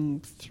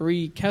missing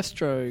 3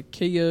 Castro,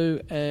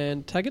 Keogh,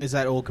 and Taggart. Is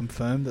that all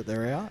confirmed that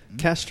they're out?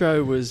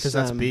 Castro was Because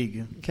that's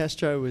big.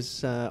 Castro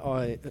was.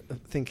 I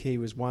think he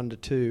was 1 to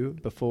 2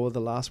 before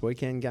the last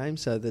weekend game.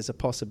 So there's a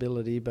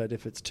possibility, but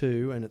if it's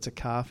 2 and it's a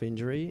calf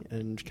injury,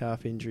 and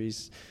calf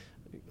injuries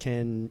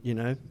can be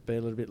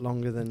a little bit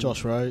longer than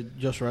Josh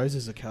Rose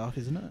is a calf,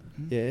 isn't it?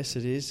 Yes,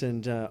 it is,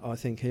 and I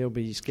think he'll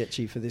be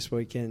sketchy for this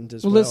weekend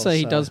as Well, well. let's say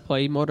he so- does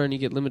play. He might only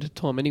get limited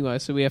time anyway,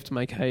 so we have to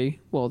make hay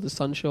while the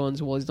sun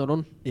shines while he's not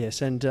on.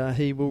 Yes, and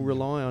he will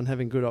rely on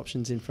having good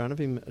options in front of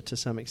him to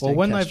some extent. Well,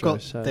 when Castro, they've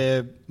got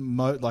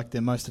so-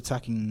 their most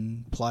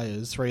attacking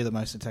players, 3 of the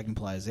most attacking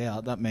players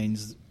out, that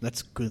means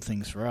that's good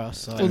things for us.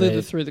 So. Well, they're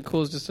the 3 that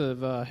caused us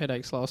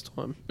headaches last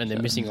time. And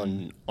they're missing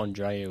on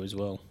Andreu as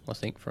well, I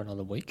think, for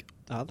another week.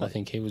 Are they? I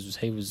think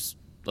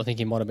I think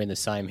he might have been the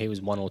same. He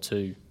was 1 or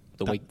 2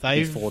 the week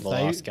before the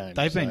last game.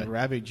 They've so. been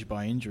ravaged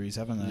by injuries,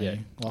 haven't they? Yeah.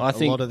 Like, I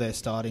think- a lot of their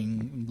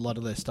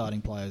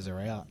starting players are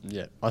out.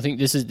 Yeah, I think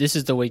this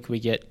is the week we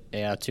get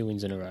our 2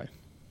 wins in a row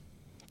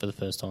for the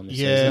first time this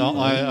Yeah, season.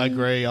 I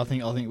agree. I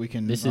think we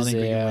can. This I is think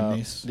we can our, win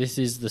this. this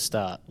is the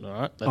start. All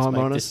right, let's I'm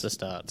make honest, this the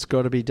start. It's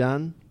got to be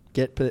done.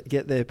 Get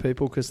their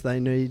people because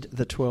they need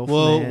the 12th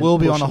Well, man we'll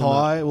be on a pushing them up.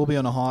 high. We'll be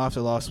on a high after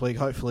last week.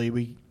 Hopefully,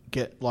 we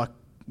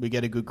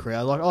get a good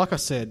crowd. Like I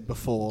said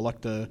before,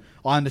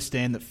 I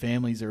understand that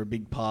families are a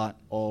big part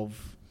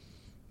of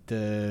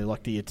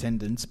the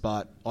attendance,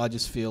 but I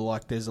just feel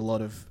like there's a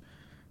lot of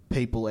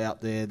people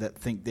out there that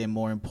think they're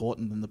more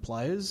important than the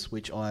players,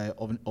 which I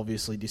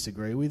obviously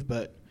disagree with.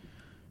 But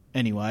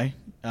Anyway,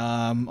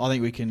 I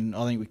think we can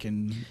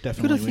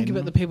definitely Got to think win.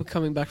 about the people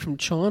coming back from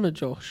China,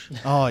 Josh.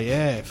 Oh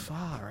yeah,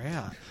 far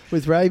out.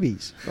 With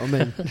rabies. I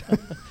mean,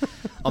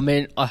 I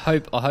mean, I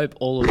hope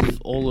all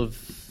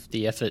of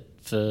the effort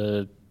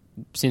for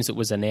since it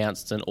was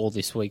announced and all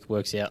this week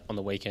works out on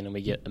the weekend and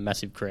we get a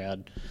massive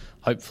crowd.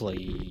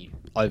 Hopefully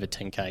over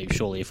 10K.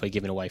 Surely, if we're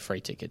giving away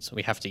free tickets,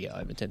 we have to get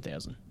over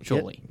 10,000.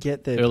 Surely,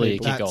 get there, earlier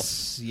people.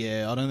 kick-off.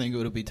 Yeah, I don't think it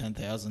would be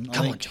 10,000.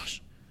 Come on,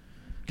 Josh.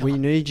 We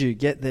need you.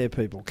 Get there,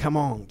 people. Come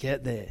on,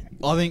 get there.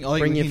 I think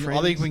Bring we your can, friends.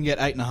 I think we can get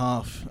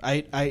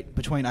 8.5. Eight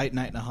between 8 and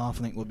 8.5. I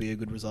think would be a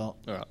good result.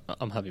 All right,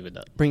 I'm happy with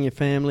that. Bring your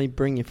family.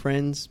 Bring your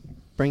friends.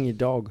 Bring your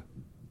dog.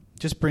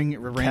 Just bring a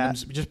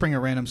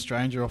random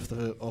stranger off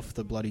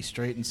the bloody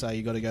street and say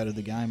you got to go to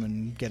the game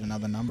and get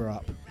another number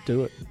up.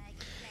 Do it.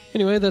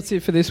 Anyway, that's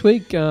it for this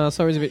week. Sorry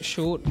it's a bit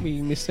short. We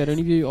missed that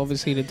interview.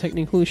 Obviously, the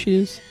technical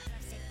issues.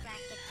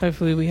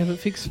 Hopefully, we have it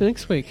fixed for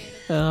next week.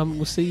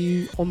 We'll see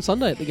you on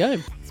Sunday at the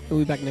game. We'll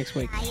be back next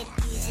week.